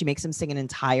out of him. She makes him sing an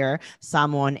entire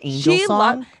Samoan Angel She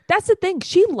song. That's the thing.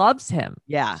 She loves him.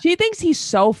 Yeah. She thinks he's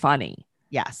so funny.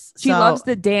 Yes. She loves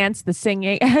the dance, the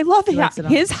singing. I love She likes it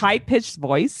all. his high-pitched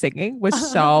voice singing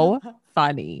was so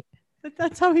funny.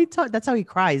 That's how he talks. That's how he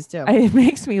cries too. It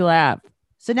makes me laugh.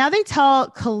 So now they tell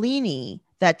Kalini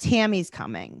that Tammy's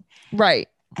coming. Right.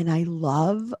 And I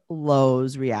love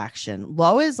Lo's reaction.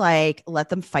 Lo is like, let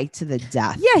them fight to the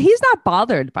death. Yeah, he's not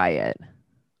bothered by it.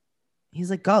 He's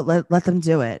like, go, let them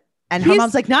do it. And her He's-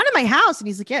 mom's like, not in my house. And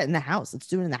he's like, yeah, in the house. Let's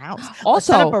do it in the house. Let's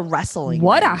Also, set up a wrestling.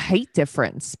 What ring. a height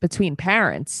difference between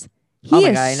parents. He Oh my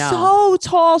is God, I know. so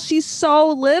tall. She's so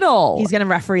little. He's going to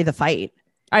referee the fight.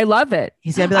 I love it.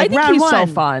 He's going to be like, I think round he's one.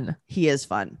 so fun. He is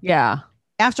fun. Yeah.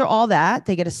 After all that,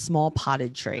 they get a small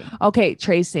potted tree. Okay,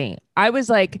 Tracy. I was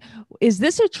like, is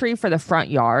this a tree for the front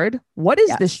yard? What is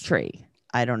Yes. this tree?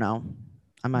 I don't know.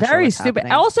 I'm not sure Very what's stupid.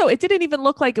 happening. Also, it didn't even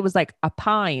look like it was like a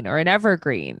pine or an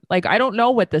evergreen. Like, I don't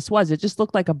know what this was. It just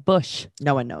looked like a bush.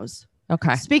 No one knows.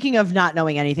 Okay. Speaking of not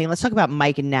knowing anything, let's talk about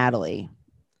Mike and Natalie.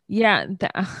 Yeah.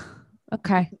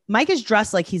 Okay. Mike is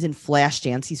dressed like he's in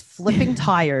Flashdance. He's flipping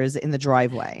tires in the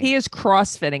driveway. He is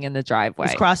crossfitting in the driveway.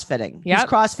 He's crossfitting. Yep. He's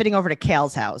crossfitting over to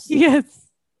Kale's house. Yes.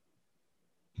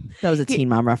 That was a Teen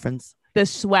Mom reference. The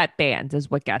sweatband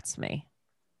is what gets me.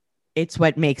 It's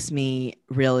what makes me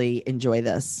really enjoy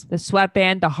this. The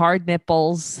sweatband, the hard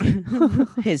nipples.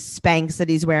 His Spanx that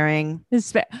he's wearing.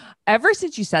 Ever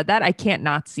since you said that, I can't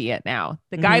not see it now.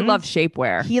 The guy Mhm. loves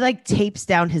shapewear. He like tapes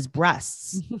down his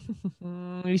breasts.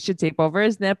 You should tape over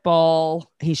his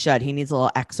nipple. He should. He needs a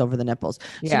little X over the nipples. So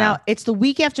Yeah. now it's the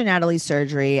week after Natalie's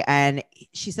surgery, and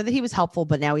she said that he was helpful,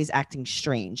 but now he's acting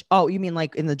strange. Oh, you mean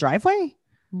like in the driveway?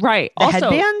 Right. The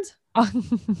Also, headband?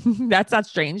 that's not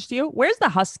strange to you. Where's the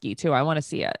husky too? I want to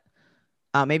see it.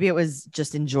 Maybe it was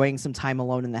just enjoying some time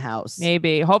alone in the house.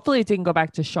 Maybe. Hopefully it didn't go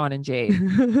back to Sean and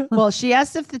Jade. Well, she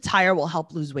asked if the tire will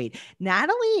help lose weight.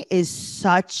 Natalie is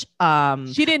such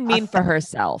She didn't mean for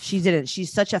herself. she didn't.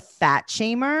 She's such a fat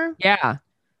shamer. Yeah.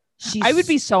 She's I would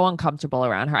be so uncomfortable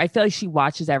around her. I feel like she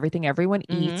watches everything everyone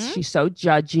eats. Mhm. She's so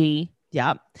judgy.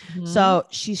 yeah. Mhm. So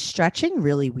she's stretching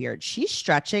really weird. She's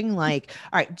stretching like,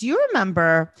 all right, do you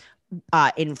remember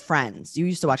in Friends? You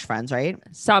used to watch Friends, right?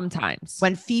 Sometimes.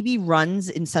 When Phoebe runs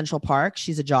in Central Park,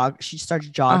 she starts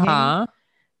jogging Uh-huh.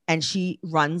 and she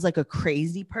runs like a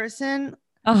crazy person.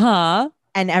 Uh-huh.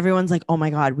 And everyone's like, oh my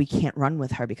God, we can't run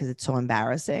with her because it's so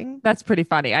embarrassing. That's pretty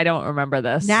funny. I don't remember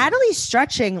this. Natalie's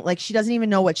stretching like she doesn't even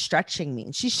know what stretching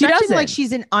means. She's She stretching like doesn't.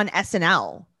 she's on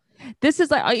SNL. This is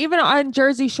like even on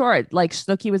Jersey Shore, like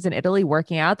Snooki was in Italy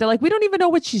working out. They're like, we don't even know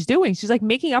what she's doing. She's like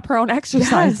making up her own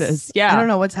exercises. Yes. I Yeah. don't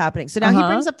know what's happening. So now he Uh-huh.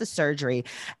 brings up the surgery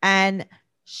and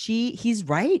he's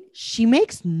right. She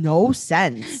makes no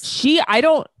sense.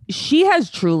 She has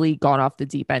truly gone off the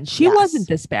deep end. She Yes. wasn't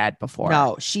this bad before.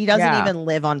 No, she doesn't Yeah. even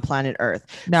live on planet Earth.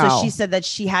 No. So she said that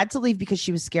she had to leave because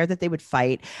she was scared that they would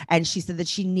fight. And she said that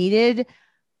she needed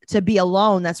to be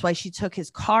alone. That's why she took his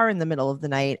car in the middle of the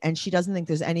night. And she doesn't think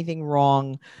there's anything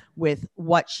wrong with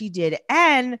what she did.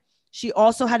 And she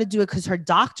also had to do it because her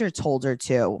doctor told her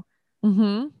to.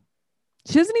 Mm-hmm.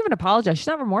 She doesn't even apologize. She's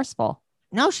not remorseful.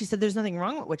 No, she said there's nothing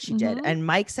wrong with what she did. Mhm. And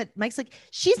Mike's like,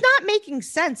 she's not making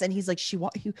sense. And he's like,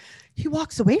 he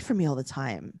walks away from me all the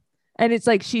time. And it's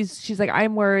like she's like,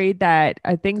 I'm worried that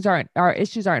our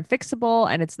issues aren't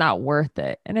fixable and it's not worth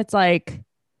it. And it's like,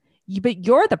 but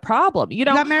you're the problem. You You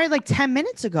know, got married like 10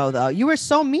 minutes ago, though. You were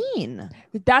so mean.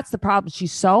 that's the problem.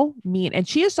 She's so mean, and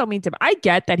she is so mean to him. I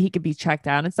get that he could be checked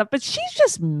out and stuff, but she's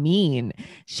just mean.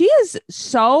 She is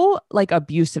so like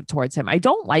abusive towards him. I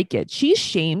don't like it. She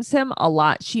shames him a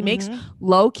lot. She makes Mhm.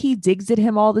 low key digs at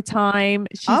him all the time.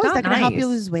 She's Oh, is not that going to help you nice.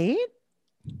 lose weight?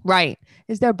 Right.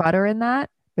 Is there butter in that?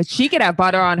 But she could have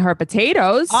butter on her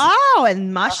potatoes. Oh,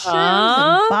 and mushrooms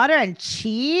and butter and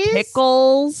cheese.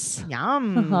 Pickles.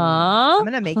 Yum. I'm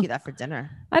going to make you that for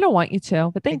dinner. I don't want you to,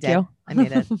 but thank you. I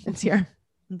made it. It's here.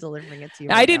 I'm delivering it to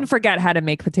you. I didn't forget how to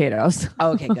make potatoes.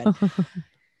 Oh, okay, good.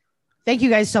 Thank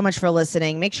you guys so much for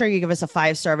listening. Make sure you give us a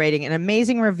 5-star rating, an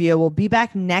amazing review. We'll be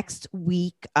back next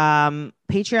week.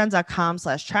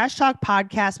 Patreon.com/Trash Talk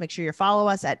Podcast. Make sure you follow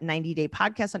us at 90 Day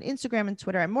Podcast on Instagram and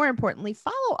Twitter. And more importantly,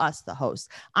 follow us, the host.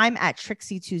 I'm at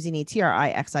Trixie Tuzini,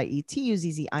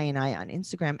 TRIXIETUZZINI on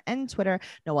Instagram and Twitter.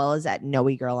 Noelle is at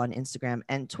Noe Girl on Instagram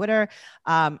and Twitter.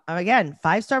 Again,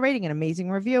 5-star rating, an amazing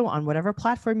review on whatever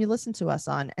platform you listen to us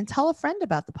on, and tell a friend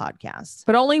about the podcast.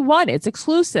 But only one. It's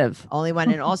exclusive. Only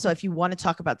one. And also, if you want to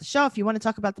talk about the show, if you want to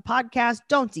talk about the podcast,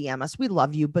 don't DM us. We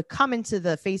love you, but come into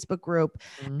the Facebook group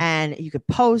and you could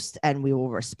post and we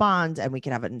will respond and we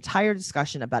can have an entire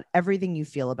discussion about everything you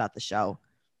feel about the show.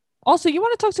 Also, you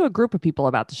want to talk to a group of people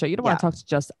about the show. You don't want to talk to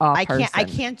just a person. I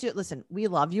can't do it. Listen, we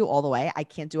love you all the way. I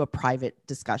can't do a private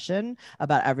discussion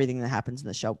about everything that happens in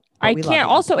the show. I can't.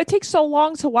 Also, it takes so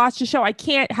long to watch the show. I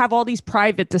can't have all these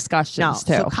private discussions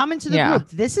too. So come into the group.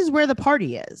 This is where the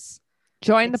party is.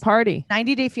 Join the party.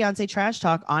 90 Day Fiance Trash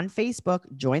Talk on Facebook.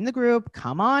 Join the group.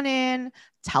 Come on in.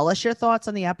 Tell us your thoughts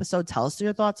on the episode. Tell us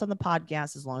your thoughts on the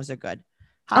podcast, as long as they're good.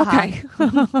 Okay.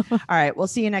 All right. We'll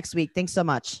see you next week. Thanks so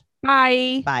much.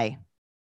 Bye. Bye.